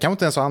anteckningar, kan jag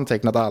inte ens ha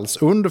antecknat alls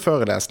under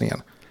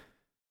föreläsningen.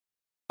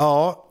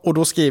 Och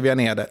då skriver jag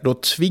ner det. Då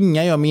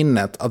tvingar jag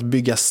minnet att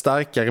bygga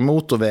starkare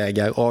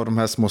motorvägar av de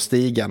här små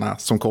stigarna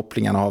som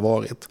kopplingarna har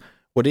varit.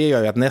 Och det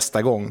gör ju att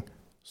nästa gång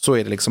så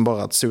är det liksom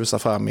bara att susa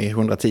fram i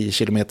 110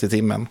 km i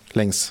timmen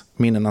längs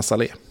minnenas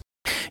allé.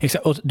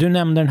 Exakt. Och du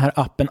nämnde den här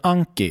appen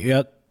Anki.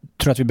 Jag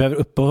tror att vi behöver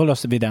uppehålla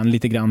oss vid den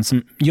lite grann.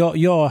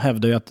 Jag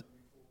hävdar ju att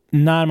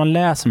när man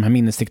läser de här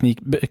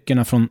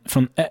minnesteknikböckerna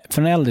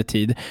från äldre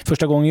tid,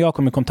 första gången jag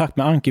kom i kontakt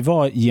med Anki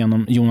var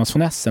genom Jonas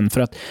von Essen,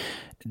 för att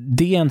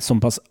det är en så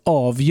pass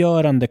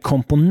avgörande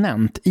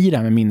komponent i det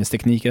här med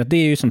minnestekniker. Att det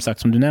är ju som sagt,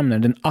 som du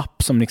nämner, en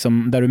app som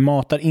liksom, där du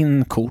matar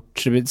in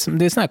kort. Det är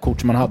sådana här kort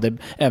som man hade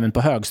även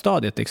på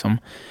högstadiet. Liksom,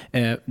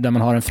 där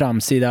man har en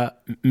framsida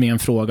med en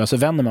fråga, så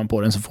vänder man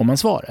på den så får man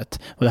svaret.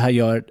 Och det här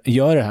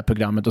gör det här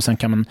programmet, och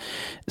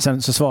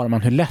sen så svarar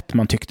man hur lätt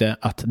man tyckte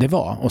att det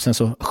var. Och sen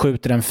så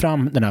skjuter den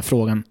fram den här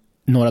frågan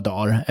några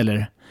dagar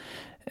eller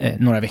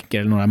några veckor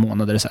eller några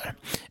månader. Så här.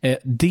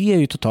 Det är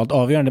ju totalt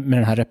avgörande med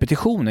den här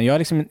repetitionen. Jag har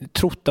liksom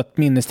trott att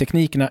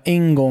minnesteknikerna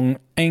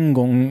en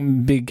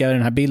gång bygga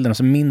den här bilden och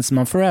så minns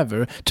man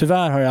forever.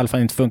 Tyvärr har det i alla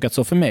fall inte funkat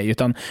så för mig,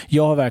 utan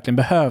jag har verkligen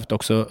behövt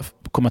också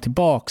komma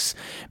tillbaks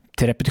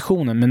till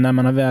repetitionen. Men när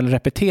man har väl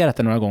repeterat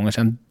det några gånger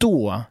sedan,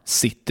 då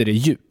sitter det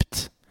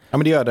djupt. Ja,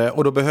 men det gör det,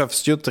 och då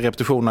behövs ju inte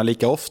repetitionerna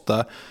lika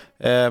ofta.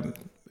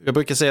 Jag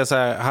brukar säga så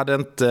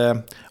här,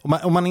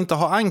 om man inte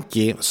har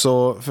Anki,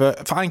 så för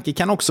Anki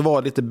kan också vara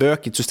ett lite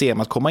bökigt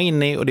system att komma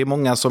in i, och det är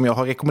många som jag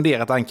har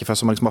rekommenderat Anki för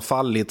som liksom har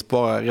fallit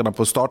bara redan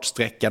på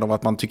startsträckan av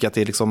att man tycker att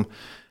det är liksom,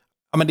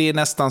 ja, men det är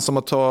nästan som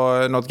att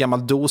ta något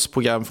gammalt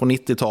DOS-program från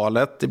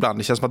 90-talet ibland.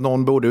 Det känns som att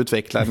någon borde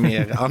utveckla en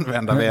mer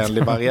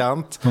användarvänlig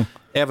variant,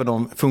 även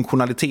om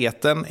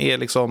funktionaliteten är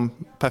liksom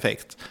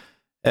perfekt.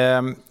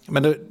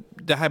 Men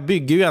det här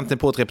bygger ju egentligen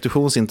på ett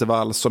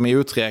repetitionsintervall som är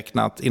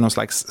uträknat i någon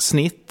slags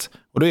snitt.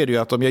 Och då är det ju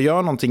att om jag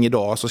gör någonting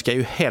idag så ska jag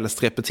ju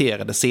helst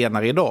repetera det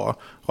senare idag.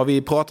 Har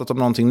vi pratat om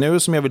någonting nu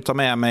som jag vill ta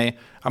med mig,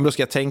 ja, då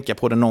ska jag tänka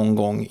på det någon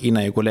gång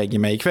innan jag går och lägger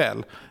mig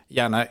ikväll.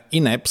 Gärna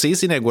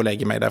precis innan jag går och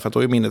lägger mig, därför att då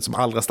är minnet som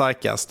allra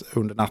starkast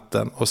under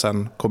natten och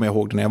sen kommer jag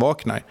ihåg det när jag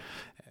vaknar.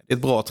 Det är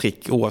ett bra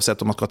trick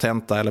oavsett om man ska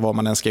tenta eller vad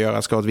man än ska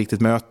göra. Ska ha ett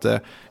viktigt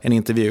möte, en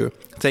intervju.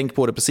 Tänk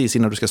på det precis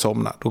innan du ska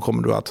somna. Då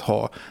kommer du att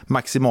ha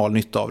maximal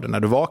nytta av det när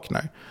du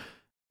vaknar.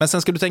 Men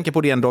sen ska du tänka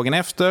på det en dagen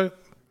efter,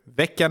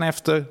 veckan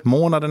efter,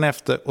 månaden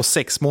efter och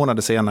 6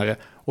 månader senare.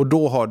 Och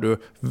då har du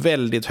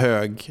väldigt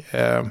hög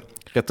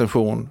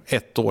retention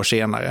 1 år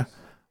senare.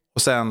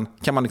 Och sen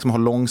kan man liksom ha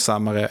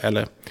långsammare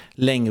eller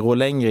längre och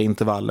längre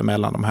intervaller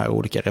mellan de här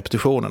olika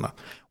repetitionerna.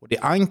 Och det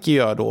Anki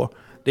gör då,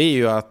 det är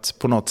ju att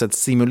på något sätt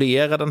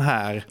simulera den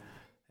här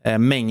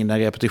mängden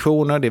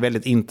repetitioner. Det är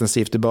väldigt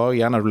intensivt i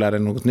början när du lär dig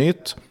något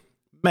nytt.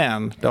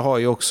 Men det har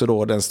ju också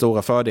då den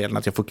stora fördelen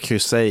att jag får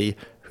kryssa i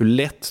hur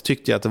lätt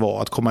tyckte jag att det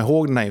var att komma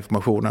ihåg den här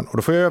informationen. Och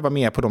då får jag öva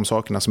mer på de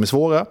sakerna som är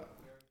svåra.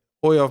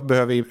 Och jag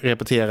behöver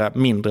repetera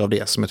mindre av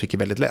det som jag tycker är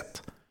väldigt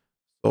lätt.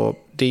 Så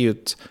det är ju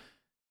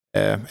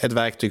ett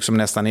verktyg som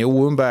nästan är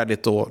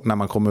oumbärligt då när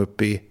man kommer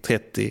upp i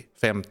 30,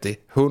 50,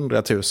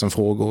 100 000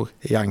 frågor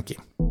i Anki.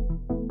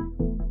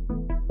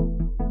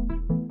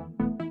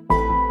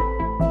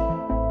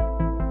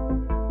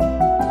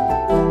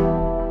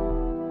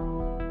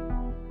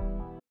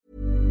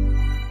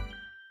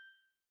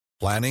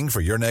 Planning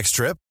for your next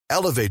trip?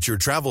 Elevate your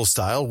travel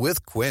style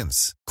with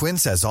Quince.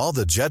 Quince has all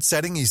the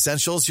jet-setting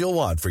essentials you'll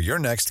want for your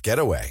next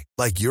getaway,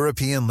 like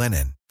European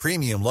linen,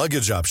 premium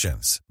luggage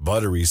options,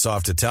 buttery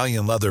soft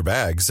Italian leather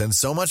bags, and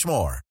so much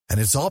more.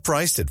 And it's all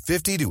priced at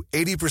 50 to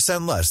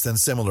 80% less than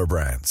similar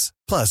brands.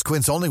 Plus,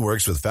 Quince only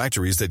works with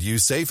factories that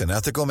use safe and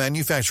ethical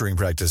manufacturing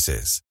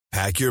practices.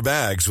 Pack your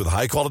bags with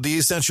high-quality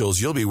essentials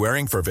you'll be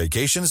wearing for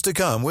vacations to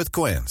come with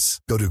Quince.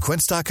 Go to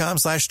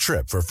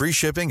quince.com/trip for free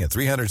shipping and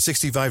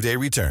 365-day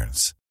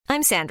returns.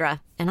 I'm Sandra,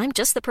 and I'm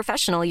just the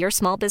professional your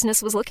small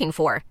business was looking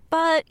for.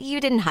 But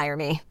you didn't hire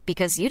me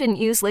because you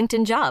didn't use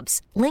LinkedIn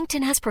Jobs.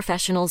 LinkedIn has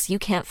professionals you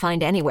can't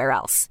find anywhere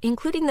else,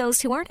 including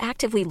those who aren't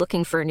actively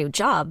looking for a new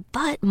job,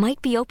 but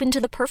might be open to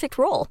the perfect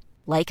role,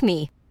 like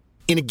me.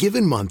 In a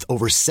given month,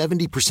 over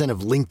 70%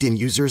 of LinkedIn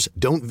users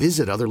don't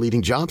visit other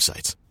leading job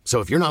sites.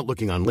 So if you're not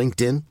looking on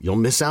LinkedIn, you'll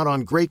miss out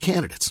on great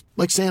candidates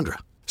like Sandra.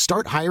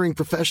 Start hiring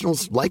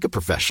professionals like a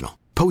professional.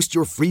 Post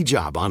your free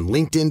job on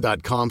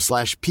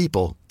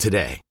linkedin.com/people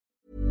today.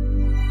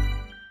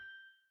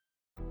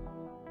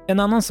 En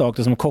annan sak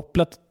som är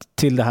kopplat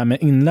till det här med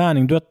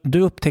inlärning,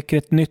 du upptäcker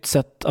ett nytt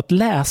sätt att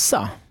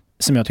läsa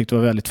som jag tyckte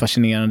var väldigt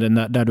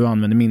fascinerande där du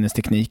använder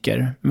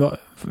minnestekniker.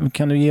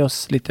 Kan du ge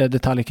oss lite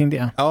detaljer kring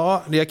det?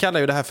 Ja, jag kallar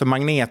ju det här för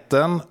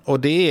magneten, och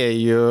det är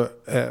ju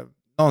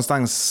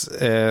någonstans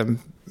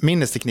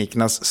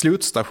minnesteknikernas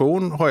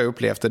slutstation, har jag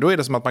upplevt det. Då är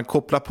det som att man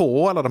kopplar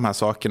på alla de här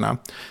sakerna.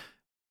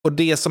 Och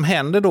det som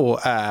händer då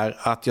är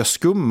att jag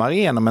skummar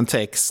igenom en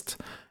text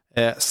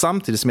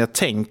samtidigt som jag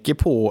tänker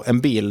på en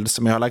bild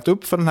som jag har lagt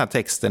upp för den här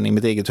texten i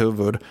mitt eget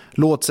huvud.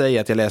 Låt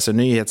säga att jag läser en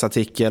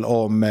nyhetsartikel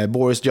om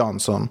Boris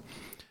Johnson.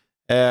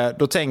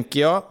 Då tänker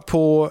jag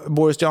på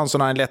Boris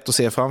Johnson, han är lätt att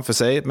se framför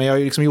sig, men jag har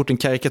ju liksom gjort en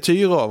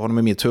karikatyr av honom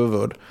i mitt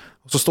huvud.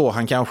 Och så står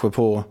han kanske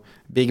på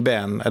Big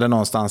Ben eller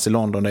någonstans i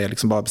London där jag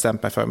liksom bara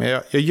bestämt mig för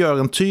mig. Jag gör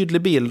en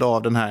tydlig bild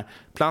av den här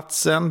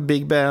platsen,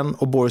 Big Ben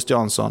och Boris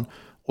Johnson.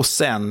 Och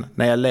sen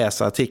när jag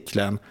läser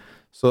artikeln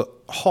så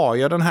har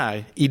jag den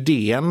här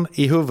idén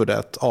i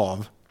huvudet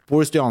av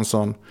Boris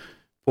Johnson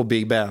på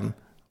Big Ben.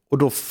 Och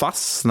då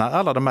fastnar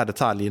alla de här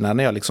detaljerna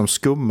när jag liksom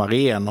skummar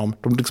igenom.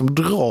 De liksom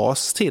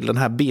dras till den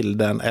här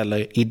bilden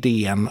eller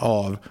idén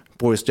av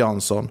Boris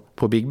Johnson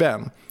på Big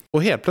Ben.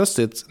 Och helt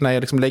plötsligt när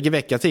jag liksom lägger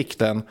väck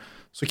artikeln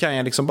så kan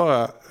jag liksom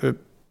bara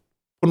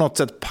på något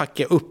sätt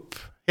packa upp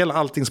hela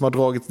allting som har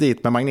dragits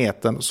dit med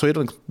magneten, så är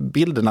de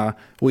bilderna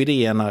och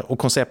idéerna och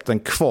koncepten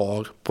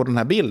kvar på den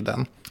här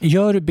bilden.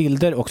 Gör du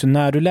bilder också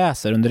när du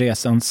läser under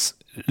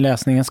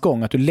läsningens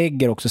gång? Att du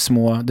lägger också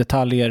små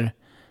detaljer,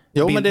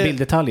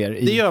 bilddetaljer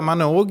i? Det gör man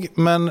nog,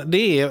 men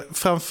det är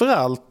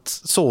framförallt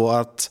så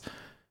att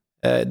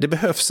det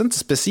behövs inte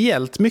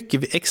speciellt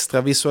mycket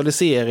extra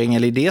visualisering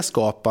eller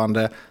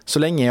idéskapande så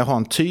länge jag har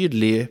en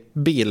tydlig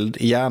bild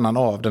i hjärnan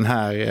av den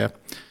här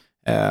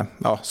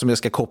som jag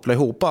ska koppla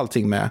ihop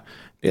allting med.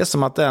 Det är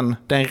som att den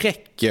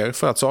räcker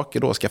för att saker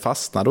då ska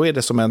fastna. Då är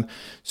det som en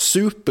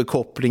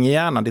superkoppling i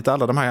hjärnan dit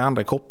alla de här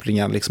andra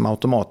kopplingarna liksom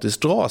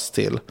automatiskt dras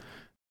till.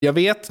 Jag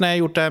vet när jag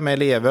gjort det här med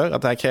elever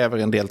att det här kräver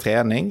en del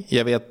träning.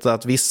 Jag vet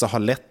att vissa har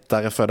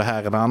lättare för det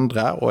här än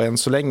andra, och än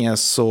så länge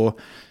så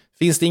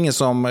finns det ingen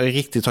som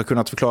riktigt har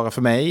kunnat förklara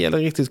för mig eller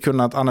riktigt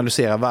kunnat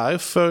analysera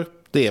varför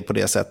det är på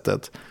det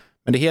sättet.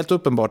 Men det är helt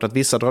uppenbart att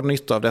vissa drar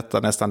nytta av detta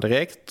nästan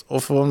direkt,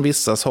 och från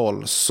vissas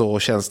håll så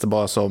känns det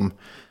bara som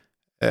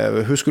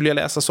hur skulle jag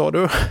läsa, sa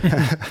du?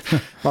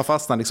 Man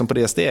fastnar liksom på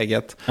det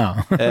steget.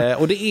 Ja.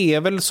 Och det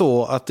är väl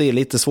så att det är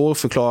lite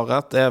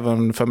svårförklarat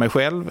även för mig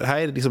själv. Här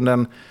är det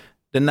liksom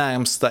det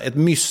närmsta ett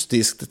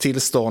mystiskt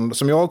tillstånd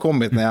som jag har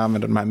kommit när jag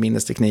använder de här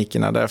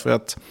minnesteknikerna, därför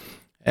att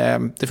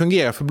det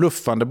fungerar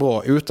förbluffande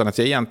bra utan att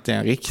jag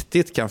egentligen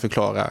riktigt kan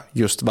förklara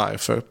just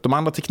varför. De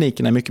andra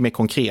teknikerna är mycket mer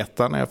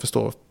konkreta när jag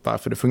förstår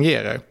varför det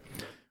fungerar.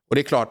 Och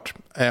det är klart,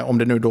 om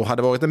det nu då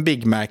hade varit en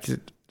Big Mac,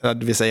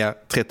 det vill säga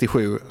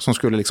 37, som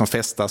skulle liksom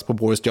fästas på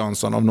Boris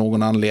Johnson av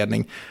någon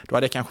anledning, då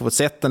hade jag kanske fått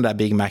sett den där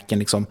Big Macen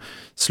liksom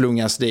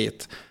slungas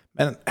dit.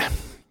 Men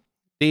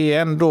det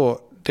är ändå,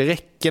 det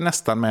räcker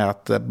nästan med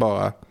att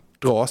bara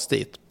dras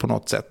dit på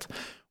något sätt.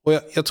 Och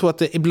jag tror att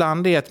det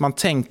ibland är att man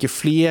tänker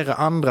flera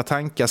andra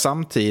tankar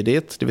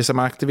samtidigt. Det vill säga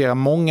man aktiverar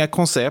många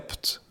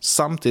koncept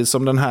samtidigt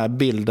som den här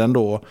bilden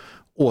då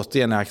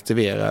återigen är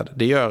aktiverad.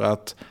 Det gör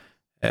att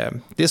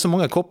det är så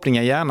många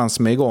kopplingar i hjärnan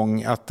som är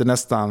igång att det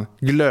nästan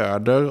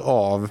glöder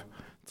av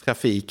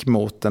trafik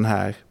mot den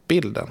här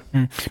bilden.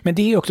 Mm. Men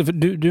det är också, för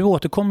du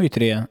återkommer ju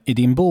till det i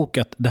din bok,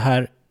 att det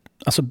här,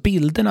 alltså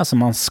bilderna som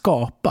man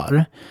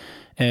skapar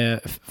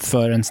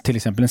för till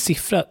exempel en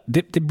siffra,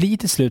 det blir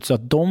till slut så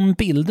att de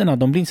bilderna,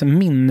 de blir liksom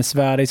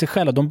minnesvärda i sig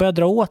själva, de börjar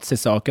dra åt sig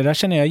saker. Det här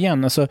känner jag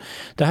igen, alltså,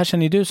 det här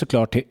känner du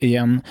såklart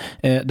igen,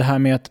 det här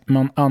med att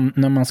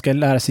när man ska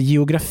lära sig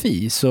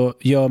geografi så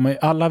gör man,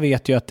 alla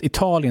vet ju att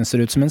Italien ser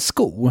ut som en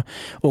sko,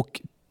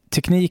 och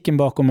tekniken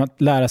bakom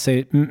att lära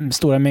sig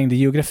stora mängder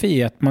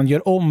geografi är att man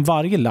gör om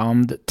varje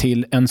land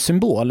till en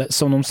symbol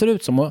som de ser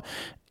ut som, och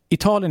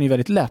Italien är ju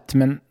väldigt lätt,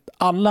 men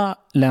alla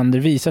länder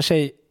visar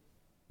sig.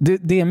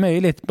 Det är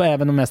möjligt på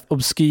även de mest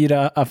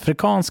obskyra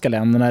afrikanska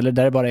länderna, eller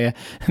där det bara är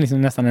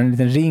liksom nästan en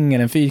liten ring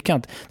eller en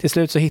fyrkant. Till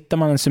slut så hittar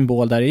man en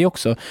symbol där i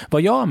också.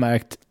 Vad jag har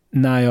märkt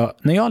när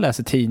jag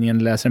läser tidningen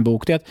eller läser en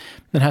bok, det är att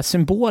den här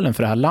symbolen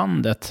för det här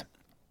landet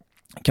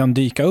kan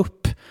dyka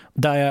upp.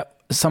 Där jag,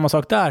 samma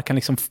sak där kan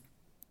liksom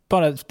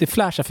bara, det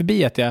flashar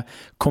förbi att jag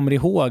kommer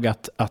ihåg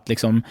att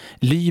liksom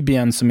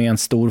Libyen som är en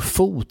stor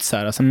fot så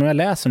här. Alltså när jag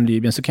läser om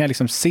Libyen så kan jag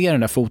liksom se den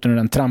där foten och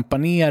den trampar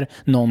ner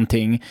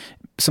någonting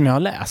som jag har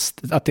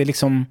läst. Att det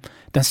liksom,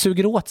 den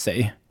suger åt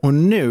sig. Och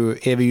nu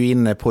är vi ju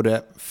inne på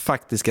det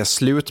faktiska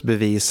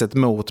slutbeviset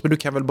mot, men du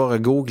kan väl bara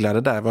googla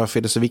det där, varför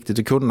är det så viktigt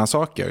att kunna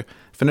saker?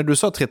 För när du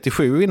sa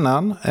 37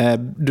 innan,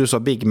 du sa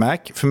Big Mac,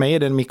 för mig är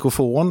det en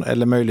mikrofon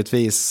eller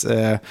möjligtvis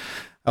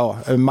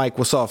Mike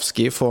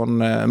Wazowski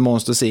från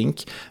Monsters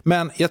Inc.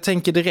 Men jag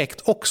tänker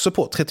direkt också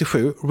på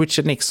 37,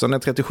 Richard Nixon, den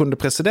 37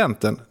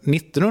 presidenten.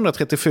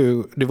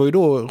 1937, det var ju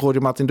då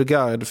Roger Martin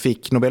Dugard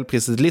fick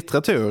Nobelpriset i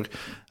litteratur.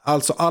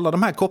 Alltså alla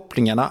de här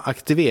kopplingarna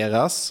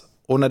aktiveras,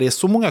 och när det är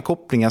så många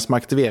kopplingar som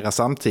aktiveras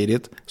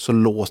samtidigt så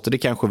låter det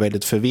kanske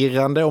väldigt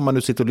förvirrande om man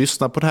nu sitter och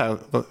lyssnar på det här.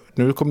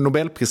 Nu kommer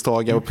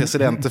Nobelpristagare och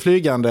presidenter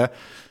flygande,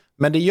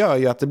 men det gör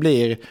ju att det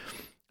blir,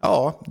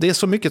 det är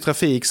så mycket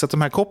trafik så att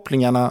de här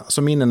kopplingarna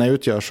som minnena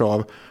utgörs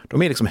av,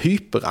 de är liksom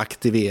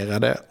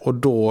hyperaktiverade, och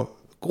då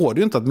går det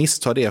ju inte att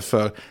missta det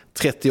för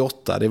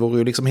 38. Det vore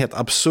ju liksom helt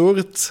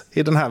absurt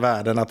i den här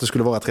världen att det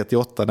skulle vara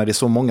 38 när det är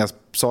så många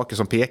saker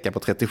som pekar på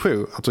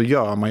 37. Att då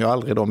gör man ju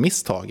aldrig de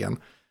misstagen.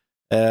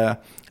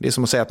 Det är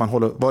som att säga att man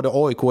håller, var det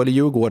AIK eller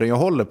Djurgården jag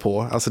håller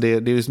på? Alltså det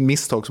är ju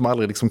misstag som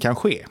aldrig liksom kan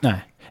ske.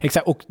 Nej.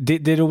 Exakt, och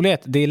det roliga är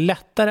att det är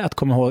lättare att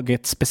komma ihåg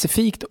ett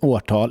specifikt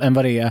årtal än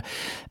vad det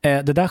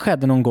är. Det där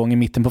skedde någon gång i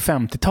mitten på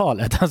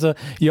 50-talet. Alltså,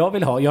 jag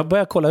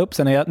börjar kolla upp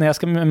sen när jag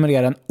ska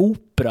memorera en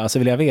opera, så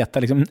vill jag veta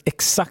liksom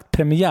exakt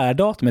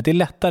premiärdatumet. Det är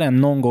lättare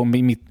än någon gång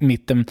i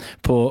mitten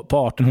på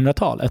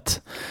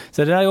 1800-talet.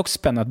 Så det där är också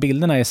spännande att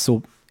bilderna är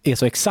så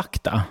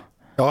exakta.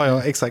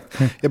 Ja, exakt.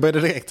 Jag började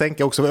direkt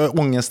tänka också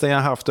på ångesten jag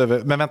har haft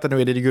över, men vänta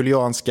nu, är det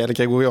julianska eller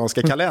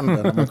gregorianska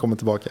kalendern när man kommer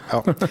tillbaka?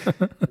 Ja.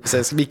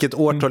 Så, vilket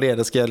årtal är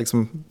det? Ska jag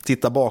liksom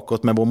titta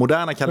bakåt med vår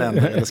moderna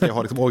kalender, eller ska jag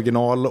ha liksom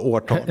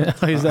originalårtal?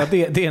 Ja, just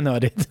det är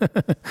nördigt.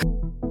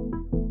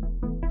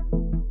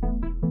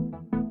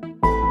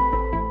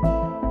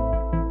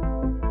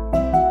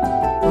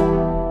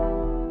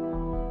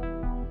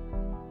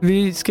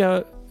 Vi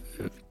ska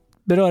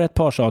beröra ett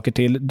par saker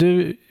till.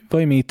 Du var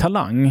ju med i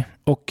Talang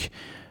och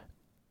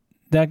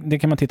det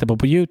kan man titta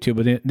på YouTube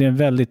och det är en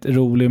väldigt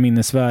rolig och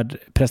minnesvärd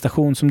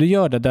prestation som du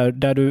gör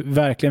där du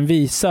verkligen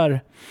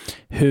visar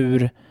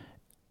hur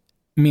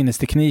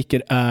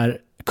minnestekniker är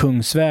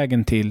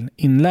kungsvägen till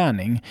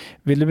inlärning.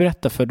 Vill du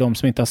berätta för de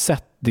som inte har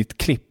sett ditt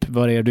klipp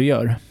vad det är du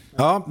gör?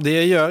 Ja, det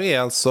jag gör är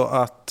alltså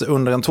att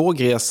under en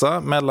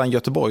tågresa mellan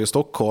Göteborg och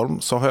Stockholm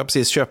så har jag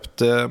precis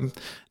köpt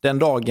den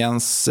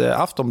dagens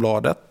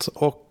Aftonbladet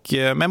och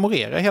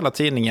memorerar hela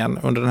tidningen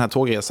under den här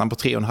tågresan på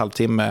 3,5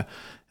 timme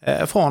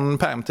från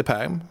perm till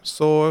perm.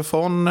 Så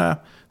från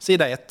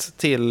sida 1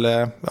 till,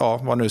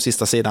 vad nu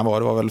sista sidan var,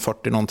 det var väl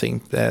 40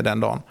 någonting den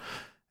dagen.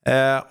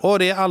 Och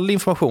det är all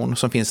information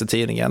som finns i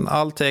tidningen,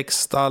 all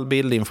text, all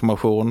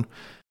bildinformation.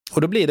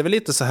 Och då blir det väl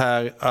lite så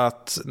här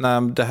att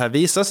när det här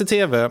visas i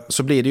tv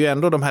så blir det ju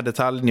ändå de här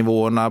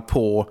detaljnivåerna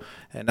på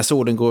när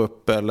solen går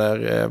upp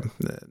eller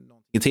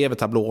i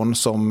tv-tablån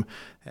som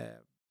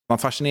man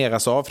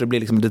fascineras av, för det blir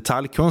liksom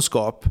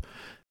detaljkunskap.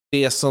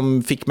 Det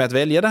som fick mig att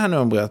välja det här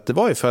numret, det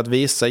var ju för att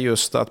visa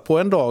just att på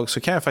en dag så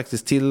kan jag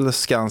faktiskt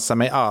tillskansa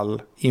mig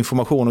all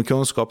information och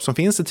kunskap som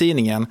finns i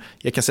tidningen.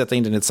 Jag kan sätta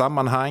in den i ett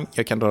sammanhang,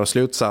 jag kan dra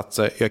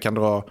slutsatser, jag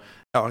kan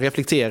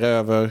reflektera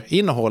över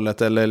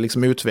innehållet eller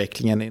liksom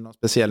utvecklingen i någon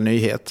speciell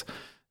nyhet.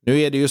 Nu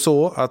är det ju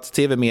så att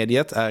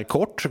tv-mediet är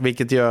kort,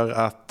 vilket gör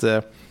att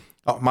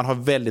man har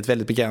väldigt,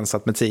 väldigt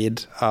begränsat med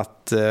tid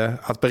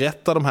att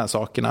berätta de här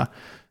sakerna.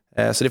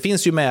 Så det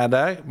finns ju med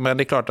där, men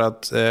det är klart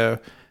att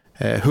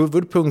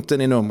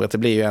huvudpunkten i numret, det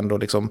blir ju ändå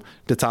liksom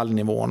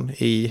detaljnivån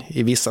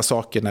i vissa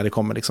saker när det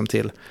kommer liksom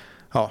till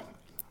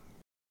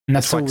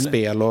ett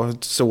schackspel och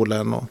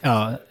solen.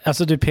 Ja,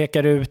 alltså du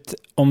pekar ut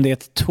om det är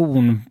ett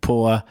torn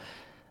på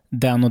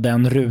den och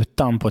den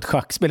rutan på ett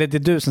schackspel. Det är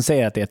du som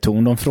säger att det är ett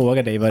torn. De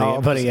frågar dig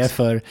vad det är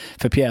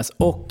för pjäs.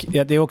 Och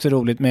det är också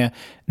roligt med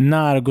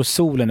när går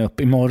solen upp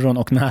imorgon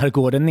och när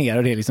går den ner.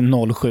 Och det är liksom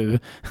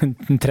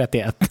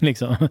 07:31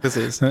 liksom.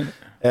 Precis.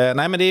 Nej,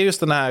 men det är just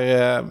den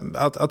här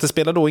att det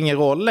spelar då ingen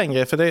roll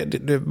längre för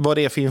vad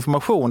det är för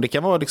information. Det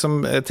kan vara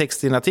liksom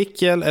text i en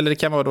artikel eller det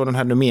kan vara då den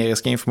här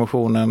numeriska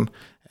informationen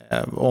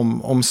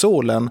om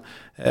solen.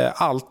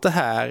 Allt det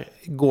här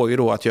går ju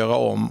då att göra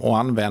om och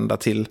använda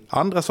till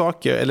andra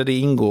saker eller det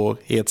ingår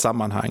i ett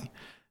sammanhang.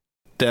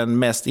 Den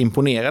mest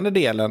imponerande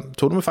delen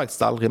tog de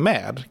faktiskt aldrig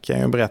med, kan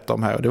jag berätta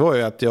om här. Och det var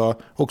ju att jag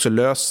också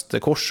löste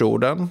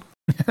korsorden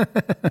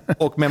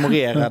och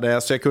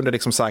memorerade så jag kunde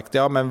liksom sagt,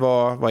 men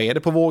vad är det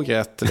på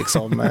vågrätt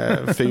liksom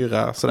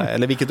 4 sådär,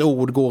 eller vilket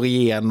ord går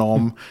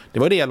igenom. Det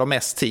var det jag la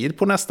mest tid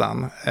på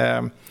nästan.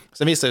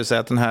 Sen visade det sig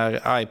att den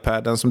här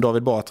iPaden som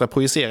David Batra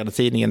projicerade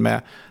tidningen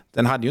med,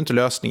 den hade ju inte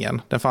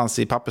lösningen. Den fanns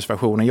i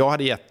pappersversionen jag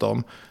hade gett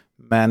dem,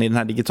 men i den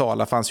här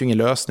digitala fanns ju ingen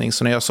lösning.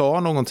 Så när jag sa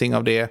någonting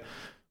av det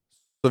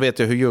så vet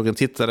jag hur juryn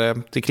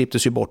tittade. Det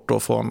klipptes ju bort då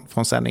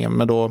från sändningen,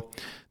 men då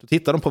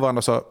tittade de på varandra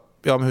och sa,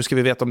 men hur ska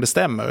vi veta om det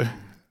stämmer?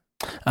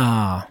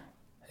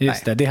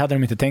 Just det hade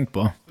de inte tänkt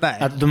på. Nej.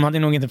 Att de hade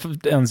nog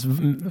inte ens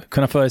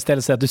kunnat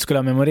föreställa sig att du skulle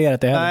ha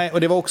memorerat det heller. Nej,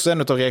 och det var också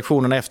en av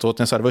reaktionerna efteråt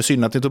när jag sa, det var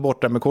synd att ni tog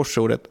bort det med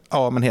korsordet.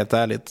 Ja, men helt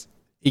ärligt,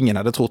 ingen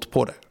hade trott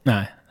på det.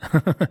 Nej.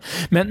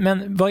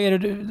 men vad är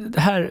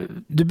det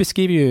du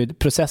beskriver ju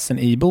processen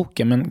i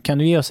boken, men kan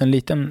du ge oss en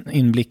liten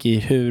inblick i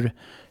hur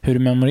du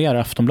memorerar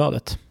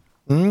Aftonbladet?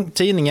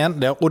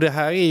 Tidningen, och det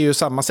här är ju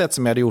samma sätt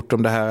som jag hade gjort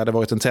om det här hade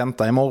varit en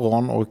tenta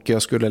imorgon och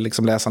jag skulle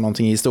liksom läsa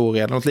någonting i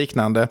historia eller något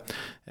liknande.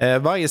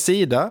 Varje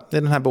sida i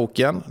den här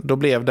boken, då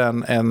blev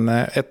den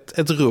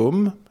ett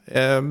rum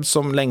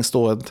som längst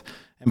står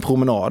en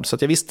promenad. Så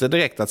att jag visste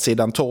direkt att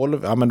sidan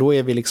 12, men då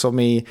är vi liksom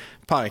i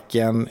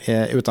parken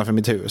utanför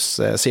mitt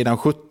hus. Sidan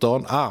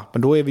 17,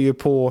 men då är vi ju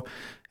på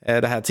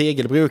det här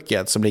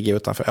tegelbruket som ligger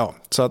utanför.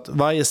 Så att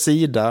varje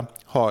sida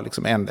har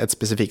liksom ett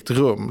specifikt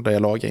rum där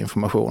jag lagrar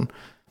information.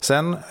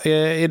 Sen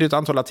är det ett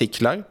antal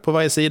artiklar på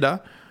varje sida.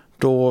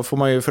 Då får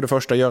man ju för det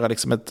första göra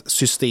liksom ett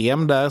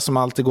system där som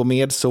alltid går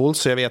medsols.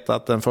 Så jag vet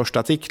att den första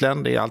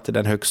artikeln, det är alltid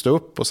den högst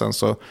upp. Och sen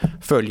så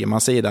följer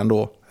man sidan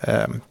då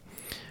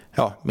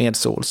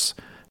medsols.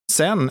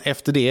 Sen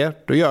efter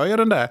det, då gör jag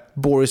den där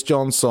Boris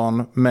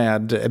Johnson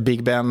med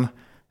Big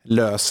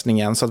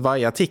Ben-lösningen. Så att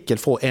varje artikel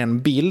får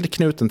en bild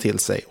knuten till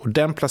sig. Och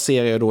den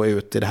placerar jag då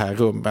ut i det här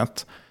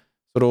rummet.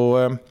 Så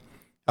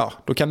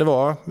då kan det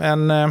vara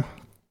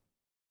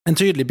en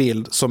tydlig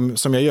bild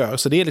som jag gör.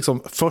 Så det är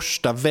liksom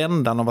första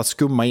vändan av att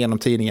skumma igenom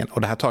tidningen.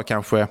 Och det här tar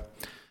kanske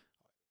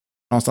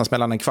någonstans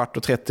mellan 15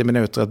 och 30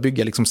 minuter att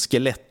bygga liksom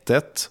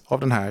skelettet av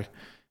den här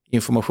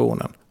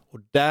informationen. Och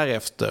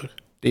därefter,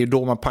 det är ju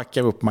då man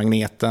packar upp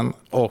magneten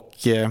och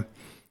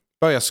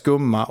börjar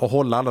skumma och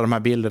hålla alla de här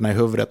bilderna i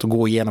huvudet och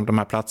gå igenom de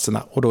här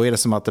platserna. Och då är det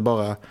som att det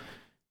bara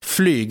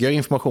flyger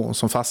information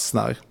som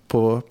fastnar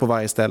på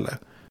varje ställe.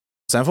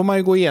 Sen får man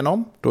ju gå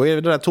igenom, då är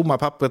det där tomma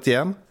pappret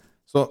igen.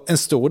 Så en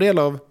stor del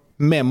av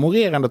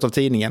memorerandet av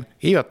tidningen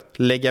är ju att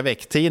lägga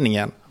väck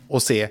tidningen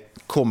och se,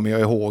 kommer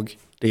jag ihåg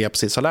det jag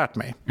precis har lärt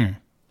mig?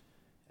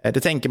 Det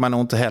tänker man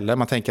nog inte heller.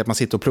 Man tänker att man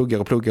sitter och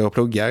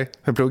pluggar.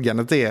 För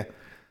pluggandet är,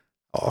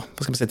 vad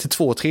ska man säga, till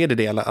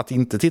 2/3 att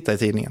inte titta i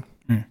tidningen.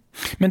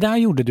 Men där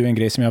gjorde du en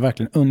grej som jag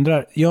verkligen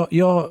undrar.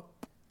 Jag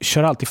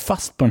kör alltid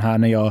fast på den här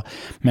när jag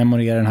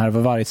memorerar den här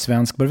vad varje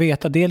svensk bör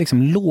veta. Det är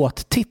liksom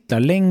låttitlar,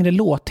 längre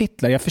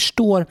låttitlar. Jag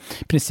förstår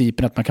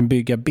principen att man kan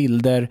bygga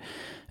bilder,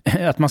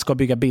 att man ska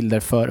bygga bilder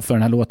för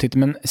den här låttiteln.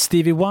 Men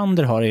Stevie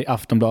Wonder har i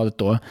Aftonbladet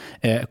då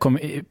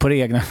på det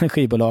egna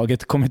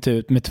skivbolaget kommit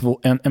ut med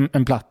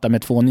en platta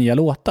med 2 nya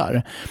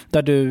låtar.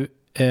 Där du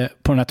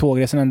på den här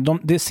tågresan,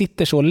 det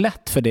sitter så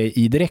lätt för dig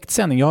i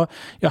direktsändning.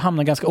 Jag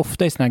hamnar ganska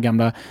ofta i såna här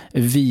gamla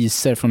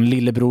visor från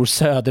Lillebror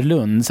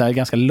Söderlund, så här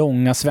ganska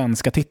långa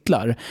svenska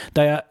titlar.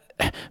 Där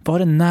var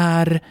det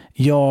när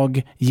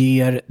jag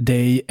ger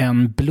dig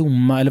en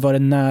blomma, eller var det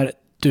när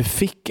du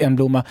fick en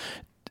blomma?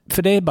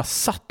 För det är bara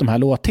satt de här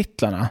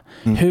låttitlarna.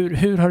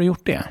 Hur har du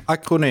gjort det?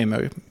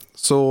 Akronymer.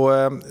 Så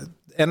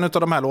en av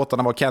de här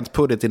låtarna var Can't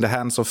Put It in the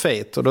Hands of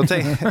Fate. Och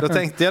då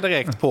tänkte jag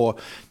direkt på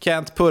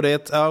Can't Put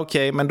It,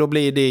 okej, men då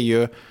blir det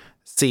ju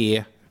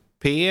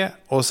CP.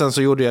 Och sen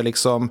så gjorde jag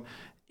liksom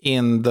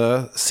in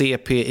the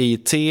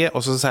CPIT.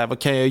 Och så här, vad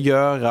kan jag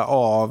göra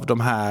av de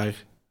här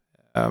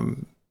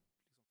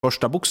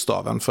första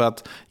bokstaven? För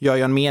att gör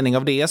jag en mening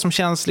av det som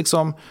känns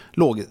liksom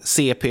låg.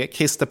 CP,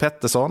 Christer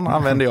Pettersson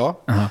använder jag.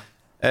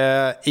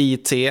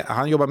 IT,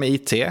 han jobbar med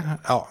IT.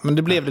 Ja, men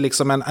det blev det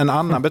liksom en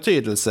annan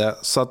betydelse.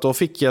 Så att då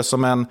fick jag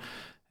som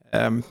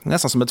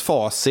nästan som ett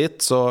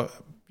facit. Så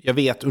jag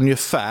vet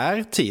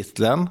ungefär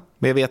titeln,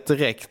 men jag vet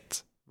direkt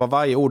vad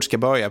varje ord ska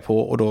börja på.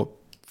 Och då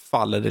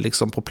faller det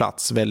liksom på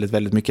plats väldigt,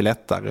 väldigt mycket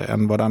lättare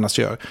än vad det annars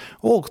gör.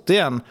 Och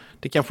återigen,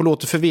 det kanske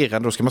låter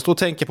förvirrande. Då ska man stå och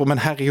tänka på, men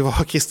herregud, vad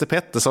har Christer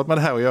Pettersson med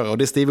det här att göra? Och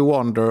det är Stevie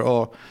Wonder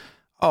och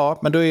ja,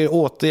 men då är det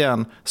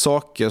återigen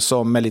saker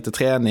som med lite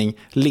träning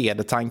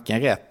leder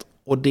tanken rätt.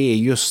 Och det är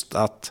just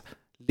att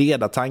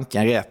leda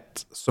tanken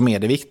rätt som är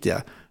det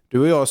viktiga. Du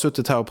och jag har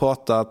suttit här och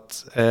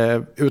pratat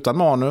utan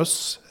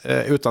manus,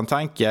 utan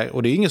tankar.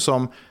 Och det är ingen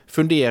som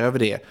funderar över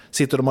det.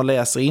 Sitter de och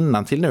läser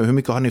innantill nu? Hur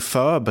mycket har ni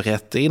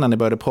förberett innan ni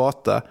började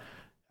prata?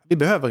 Vi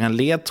behöver en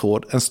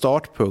ledtråd, en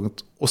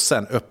startpunkt. Och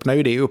sen öppnar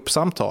ju det upp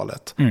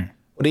samtalet.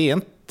 Och det är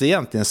inte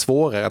egentligen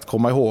svårare att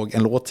komma ihåg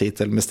en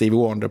låttitel med Stevie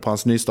Wonder på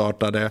hans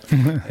nystartade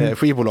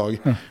skivbolag.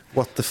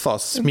 What the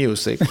Fuss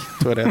Music,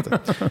 tror jag det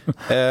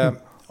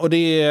heter. Och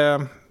det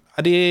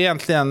är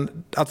egentligen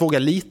att våga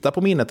lita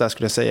på minnet där,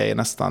 skulle jag säga, är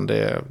nästan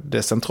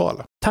det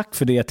centrala. Tack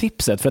för det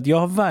tipset, för att jag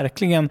har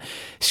verkligen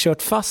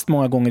kört fast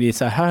många gånger i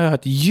så här har jag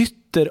ett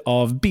gytter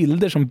av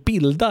bilder som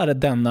bildar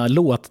denna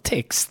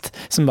låttext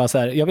som bara så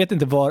här, jag vet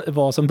inte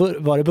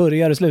var det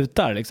börjar och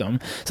slutar liksom.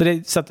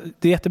 Så att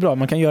det är jättebra,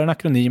 man kan göra en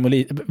akronym och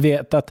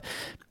veta att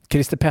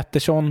Christer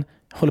Pettersson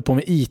håller på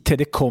med IT,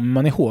 det kommer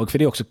man ihåg, för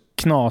det är också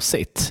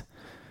knasigt.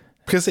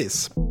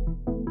 Precis.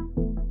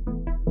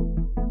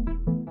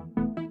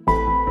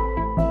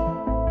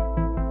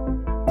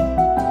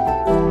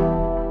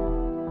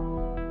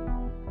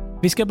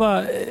 Vi ska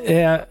bara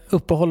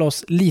uppehålla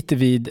oss lite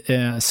vid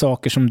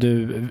saker som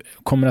du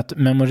kommer att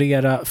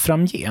memorera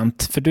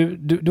framgent. För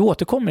du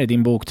återkommer i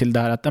din bok till det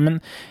här att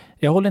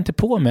jag håller inte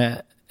på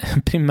med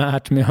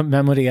primärt med att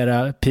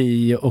memorera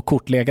pi och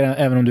kortläggare,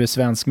 även om du är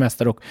svensk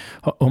mästare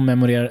och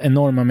memorerar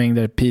enorma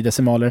mängder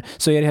pi-decimaler,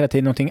 så är det hela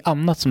tiden någonting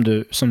annat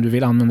som du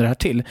vill använda det här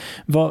till.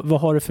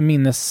 Vad har du för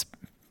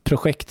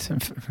minnesprojekt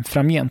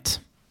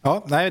framgent?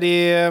 Ja, nej,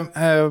 det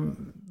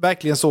är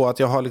verkligen så att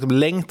jag har liksom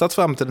längtat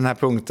fram till den här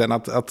punkten,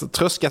 att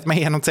tröskat mig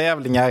genom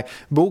tävlingar,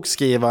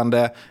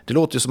 bokskrivande. Det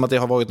låter ju som att det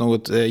har varit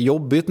något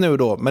jobbigt nu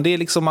då, men det är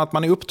liksom att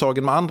man är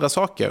upptagen med andra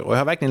saker, och jag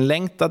har verkligen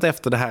längtat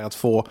efter det här att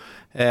få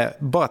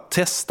bara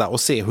testa och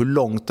se hur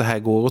långt det här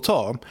går att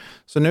ta.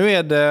 Så nu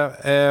är det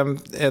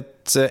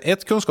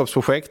ett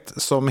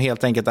kunskapsprojekt som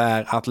helt enkelt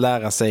är att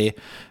lära sig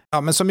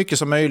men så mycket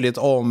som möjligt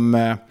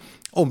om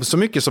så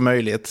mycket som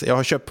möjligt. Jag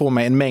har köpt på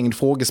mig en mängd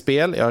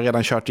frågespel. Jag har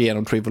redan kört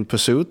igenom Trivial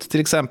Pursuit till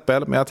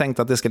exempel. Men jag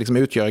tänkte att det ska liksom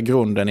utgöra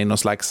grunden i någon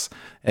slags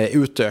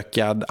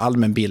utökad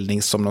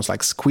allmänbildning som någon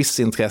slags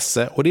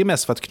quizintresse. Och det är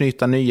mest för att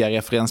knyta nya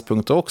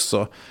referenspunkter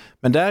också.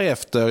 Men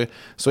därefter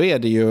så är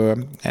det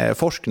ju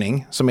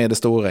forskning som är det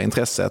stora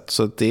intresset.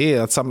 Så det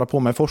är att samla på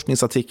mig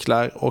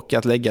forskningsartiklar och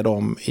att lägga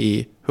dem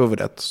i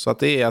huvudet. Så att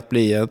det är att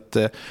bli ett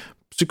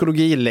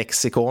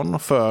psykologilexikon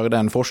för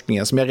den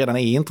forskningen som jag redan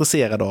är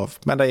intresserad av,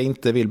 men där jag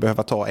inte vill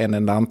behöva ta en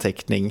enda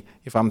anteckning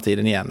i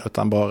framtiden igen,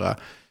 utan bara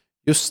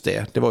just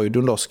det var ju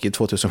Dundowski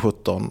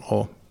 2017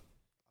 och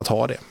att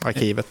ha det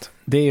arkivet.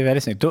 Det är ju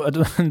väldigt snyggt.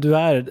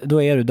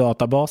 Då är du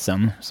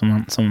databasen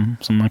som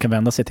man kan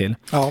vända sig till.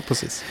 Ja,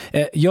 precis.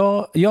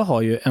 Jag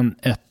har ju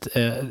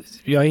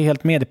jag är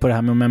helt med på det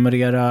här med att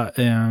memorera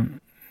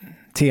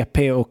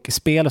TP och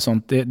spel och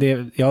sånt.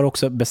 Jag har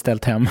också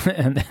beställt hem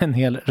en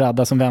hel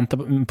radda som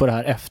väntar på det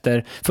här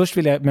efter. Först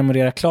vill jag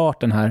memorera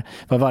klart den här,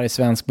 vad varje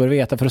svensk bör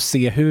veta, för att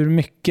se hur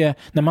mycket,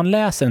 när man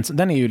läser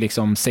den är ju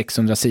liksom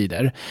 600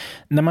 sidor.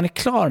 När man är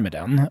klar med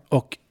den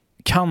och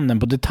kan den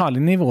på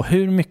detaljnivå,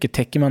 hur mycket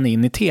täcker man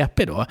in i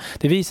TP då?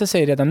 Det visar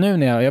sig redan nu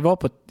när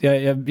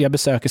jag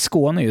besöker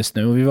Skåne just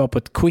nu, och vi var på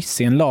ett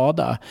quiz i en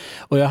lada,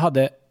 och jag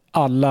hade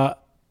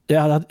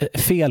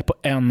fel på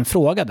en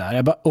fråga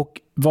där.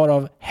 Och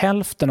varav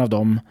hälften av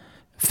de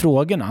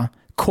frågorna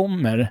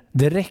kommer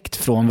direkt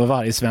från vad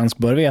varje svensk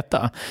bör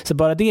veta. Så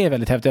bara det är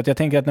väldigt häftigt. Jag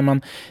tänker att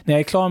när jag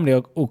är klar med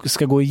det och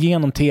ska gå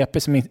igenom TP,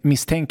 så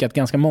misstänker att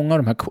ganska många av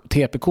de här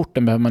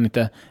TP-korten behöver man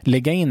inte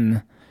lägga in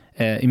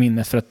i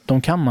minnet, för att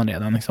de kan man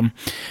redan. Liksom.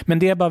 Men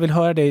det jag bara vill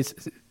höra dig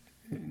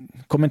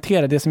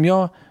kommentera, det som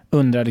jag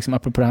undrar liksom,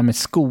 apropå det här med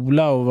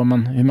skola och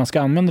hur man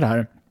ska använda det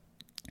här,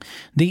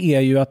 det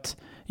är ju att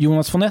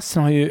Jonas von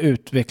Essen har ju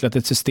utvecklat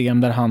ett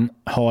system där han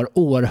har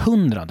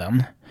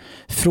århundraden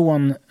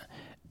från,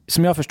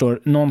 som jag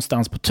förstår,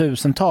 någonstans på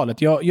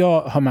 1000-talet.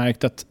 Jag har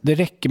märkt att det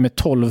räcker med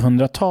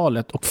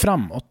 1200-talet och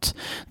framåt.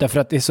 Därför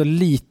att det är så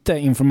lite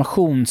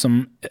information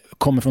som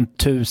kommer från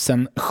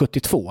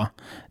 1072.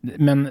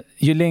 Men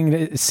ju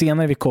längre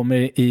senare vi kommer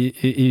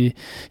i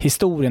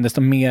historien,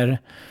 desto mer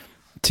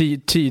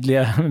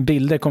tydliga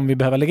bilder kommer vi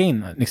behöva lägga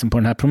in liksom, på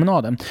den här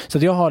promenaden. Så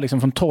att jag har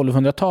liksom, från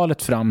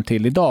 1200-talet fram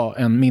till idag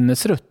en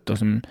minnesrutt.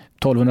 Som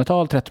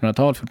 1200-tal,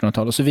 1300-tal,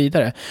 1400-tal och så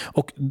vidare.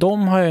 Och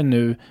de har jag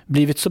nu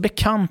blivit så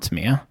bekant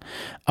med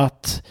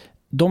att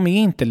de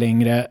är inte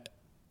längre...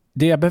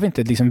 Jag behöver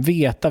inte liksom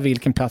veta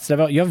vilken plats det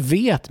var. Jag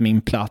vet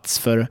min plats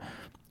för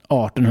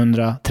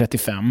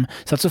 1835.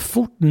 Så att så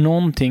fort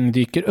någonting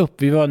dyker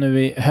upp, vi var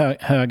nu i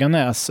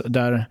Höganäs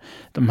där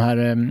de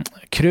här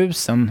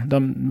krusen,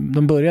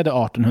 de började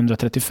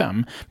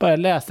 1835. Bara jag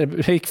läste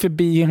det, jag gick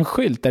förbi en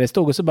skylt där det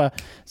stod och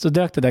så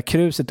dök det där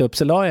kruset upp,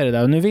 så la jag det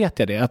där och nu vet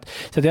jag det.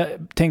 Så att jag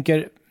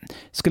tänker,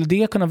 skulle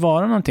det kunna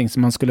vara någonting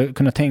som man skulle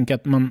kunna tänka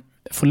att man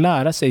får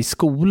lära sig i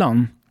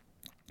skolan,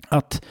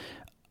 att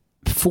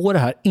få det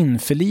här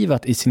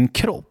införlivat i sin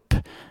kropp,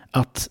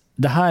 att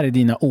det här är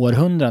dina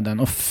århundraden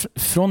och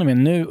från och med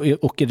nu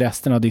och i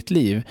resten av ditt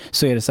liv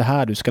så är det så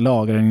här du ska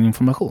lagra din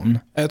information.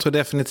 Jag tror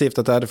definitivt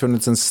att det hade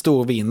funnits en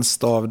stor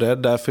vinst av det,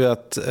 därför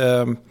att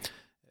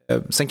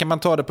sen kan man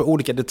ta det på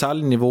olika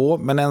detaljnivå,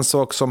 men en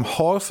sak som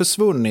har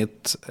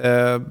försvunnit,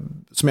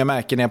 som jag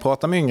märker när jag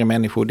pratar med yngre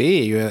människor,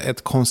 det är ju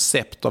ett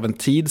koncept av en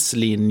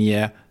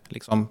tidslinje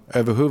liksom,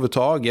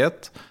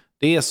 överhuvudtaget.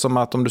 Det är som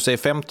att om du säger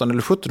 1500-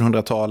 eller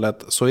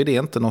 1700-talet så är det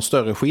inte någon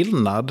större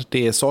skillnad.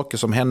 Det är saker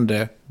som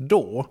hände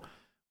då.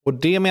 Och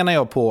det menar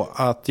jag på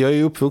att jag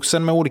är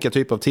uppvuxen med olika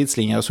typer av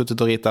tidslinjer. Jag har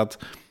suttit och ritat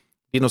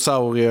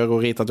dinosaurier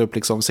och ritat upp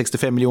liksom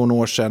 65 miljoner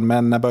år sedan.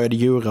 Men när började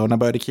djura och när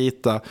började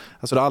krita?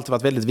 Alltså det har alltid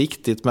varit väldigt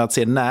viktigt med att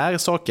se när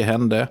saker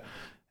hände.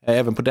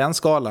 Även på den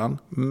skalan.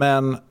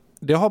 Men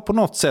det har på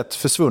något sätt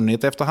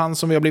försvunnit efterhand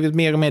som vi har blivit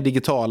mer och mer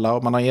digitala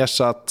och man har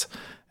ersatt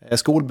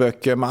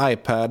skolböcker med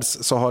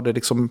iPads, så har det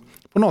liksom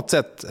på något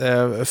sätt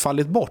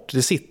fallit bort.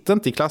 Det sitter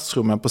inte i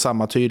klassrummen på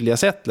samma tydliga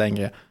sätt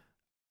längre.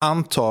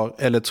 Antar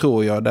eller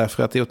tror jag,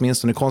 därför att det är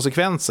åtminstone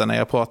konsekvensen när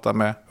jag pratar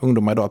med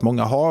ungdomar idag, att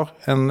många har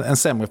en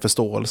sämre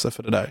förståelse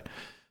för det där.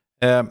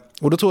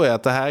 Och då tror jag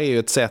att det här är ju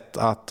ett sätt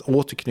att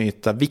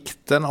återknyta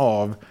vikten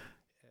av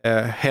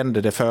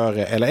hände det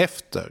före eller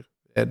efter.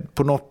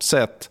 På något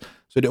sätt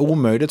så är det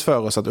omöjligt för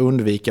oss att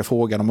undvika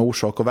frågan om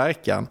orsak och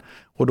verkan.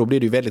 Och då blir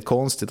det ju väldigt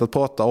konstigt att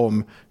prata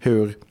om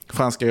hur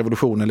franska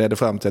revolutionen ledde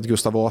fram till att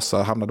Gustav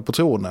Vasa hamnade på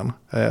tronen.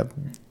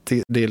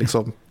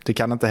 Det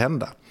kan inte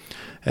hända.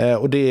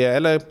 Och det,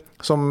 eller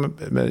som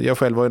jag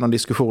själv var i någon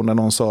diskussion där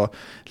någon sa,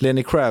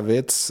 Lenny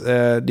Kravitz,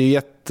 det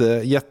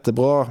är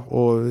jättebra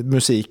och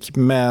musik,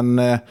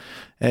 men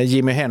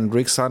Jimi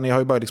Hendrix, han har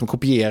ju bara liksom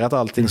kopierat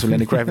allting som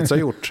Lenny Kravitz har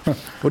gjort.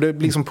 Och det är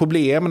liksom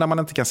problem när man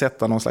inte kan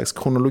sätta någon slags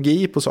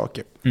kronologi på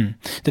saker. Mm.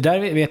 Det där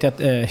vet jag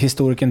att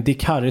historikern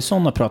Dick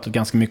Harrison har pratat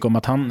ganska mycket om,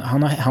 att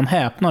han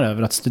häpnar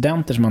över att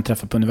studenter som man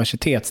träffar på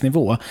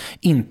universitetsnivå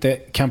inte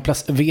kan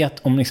vet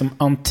om liksom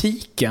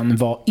antiken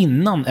var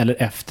innan eller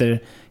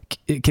efter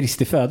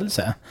Kristi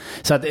födelse.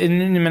 Så att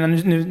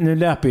nu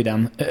löper ju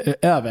den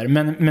över,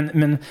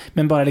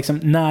 men bara liksom,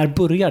 när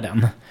börjar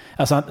den?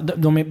 Alltså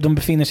de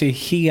befinner sig i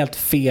helt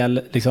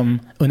fel liksom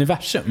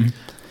universum.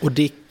 Och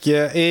Dick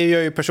är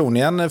jag ju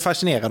personligen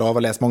fascinerad av att ha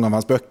läst många av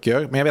hans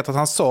böcker, men jag vet att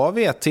han sa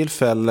vid ett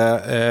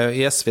tillfälle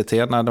i SVT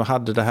när de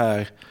hade det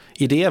här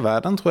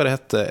Idévärlden, tror jag det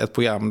hette, ett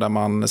program där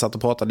man satt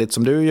och pratade lite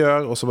som du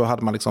gör, och så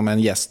hade man liksom en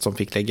gäst som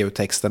fick lägga ut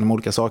texten om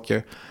olika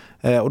saker.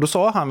 Och då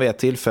sa han vid ett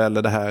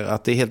tillfälle det här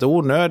att det är helt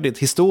onödigt.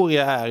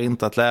 Historia är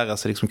inte att lära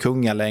sig liksom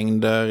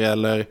kungalängder,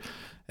 eller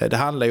det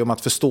handlar ju om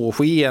att förstå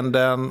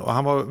skeenden. Och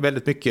han var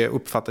väldigt mycket,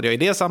 uppfattade jag i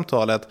det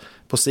samtalet,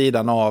 på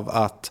sidan av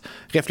att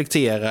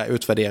reflektera,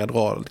 utvärdera,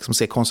 dra, liksom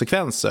se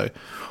konsekvenser.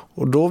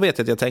 Och då vet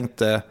jag att jag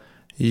tänkte,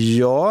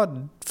 ja,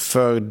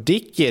 för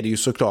Dick är det ju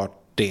såklart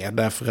det,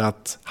 därför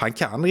att han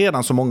kan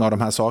redan så många av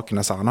de här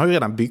sakerna, så han har ju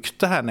redan byggt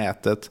det här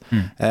nätet.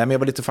 Men jag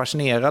var lite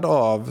fascinerad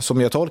av,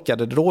 som jag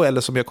tolkade det då,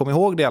 eller som jag kom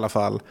ihåg det i alla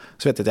fall,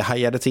 så vet jag att jag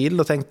hajade till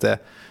och tänkte,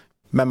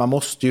 men man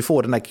måste ju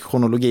få den här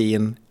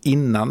kronologin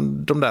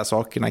innan de där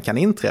sakerna kan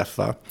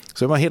inträffa.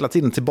 Så jag var hela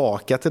tiden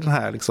tillbaka till den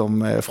här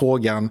liksom,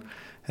 frågan,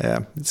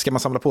 ska man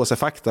samla på sig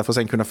fakta för att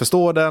sen kunna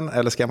förstå den,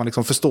 eller ska man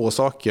liksom förstå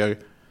saker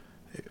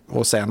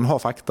och sen ha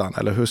faktan,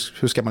 eller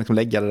hur ska man liksom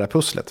lägga det där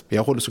pusslet?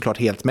 Jag håller såklart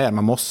helt med,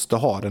 man måste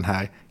ha den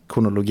här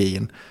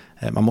kronologin,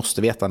 man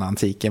måste veta när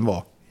antiken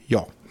var,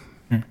 ja.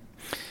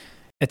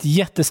 Ett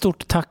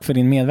jättestort tack för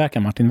din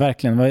medverkan, Martin.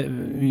 Verkligen.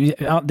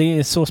 Det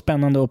är så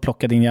spännande att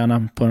plocka din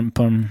hjärna på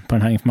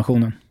den här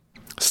informationen.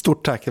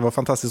 Stort tack, det var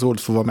fantastiskt roligt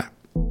att få vara med.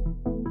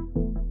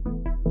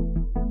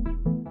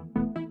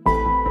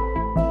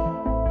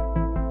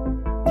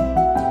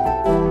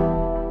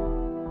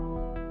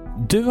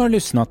 Du har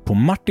lyssnat på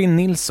Martin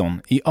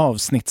Nilsson i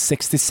avsnitt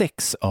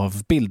 66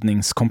 av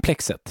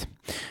Bildningskomplexet.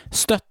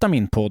 Stötta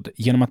min podd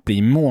genom att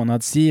bli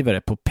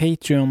månadsgivare på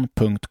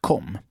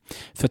patreon.com.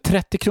 För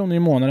 30 kronor i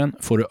månaden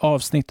får du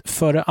avsnitt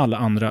före alla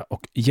andra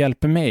och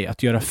hjälper mig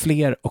att göra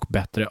fler och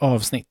bättre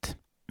avsnitt.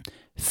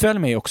 Följ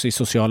mig också i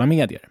sociala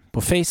medier.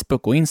 På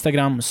Facebook och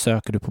Instagram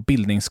söker du på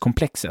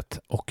Bildningskomplexet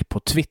och på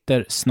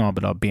Twitter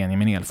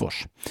 @Benjamin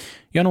Elfors.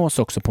 Jag nås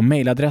också på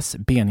mejladress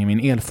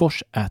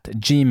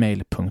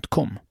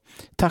benjaminelfors@gmail.com.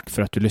 Tack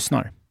för att du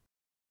lyssnar.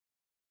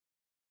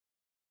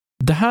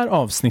 Det här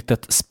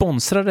avsnittet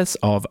sponsrades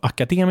av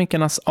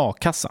Akademikernas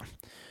A-kassa.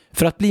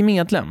 För att bli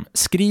medlem,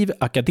 skriv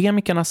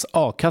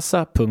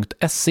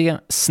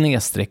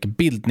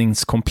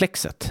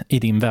akademikernasakassa.se/bildningskomplexet i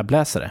din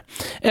webbläsare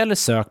eller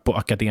sök på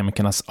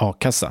Akademikernas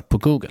A-kassa på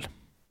Google.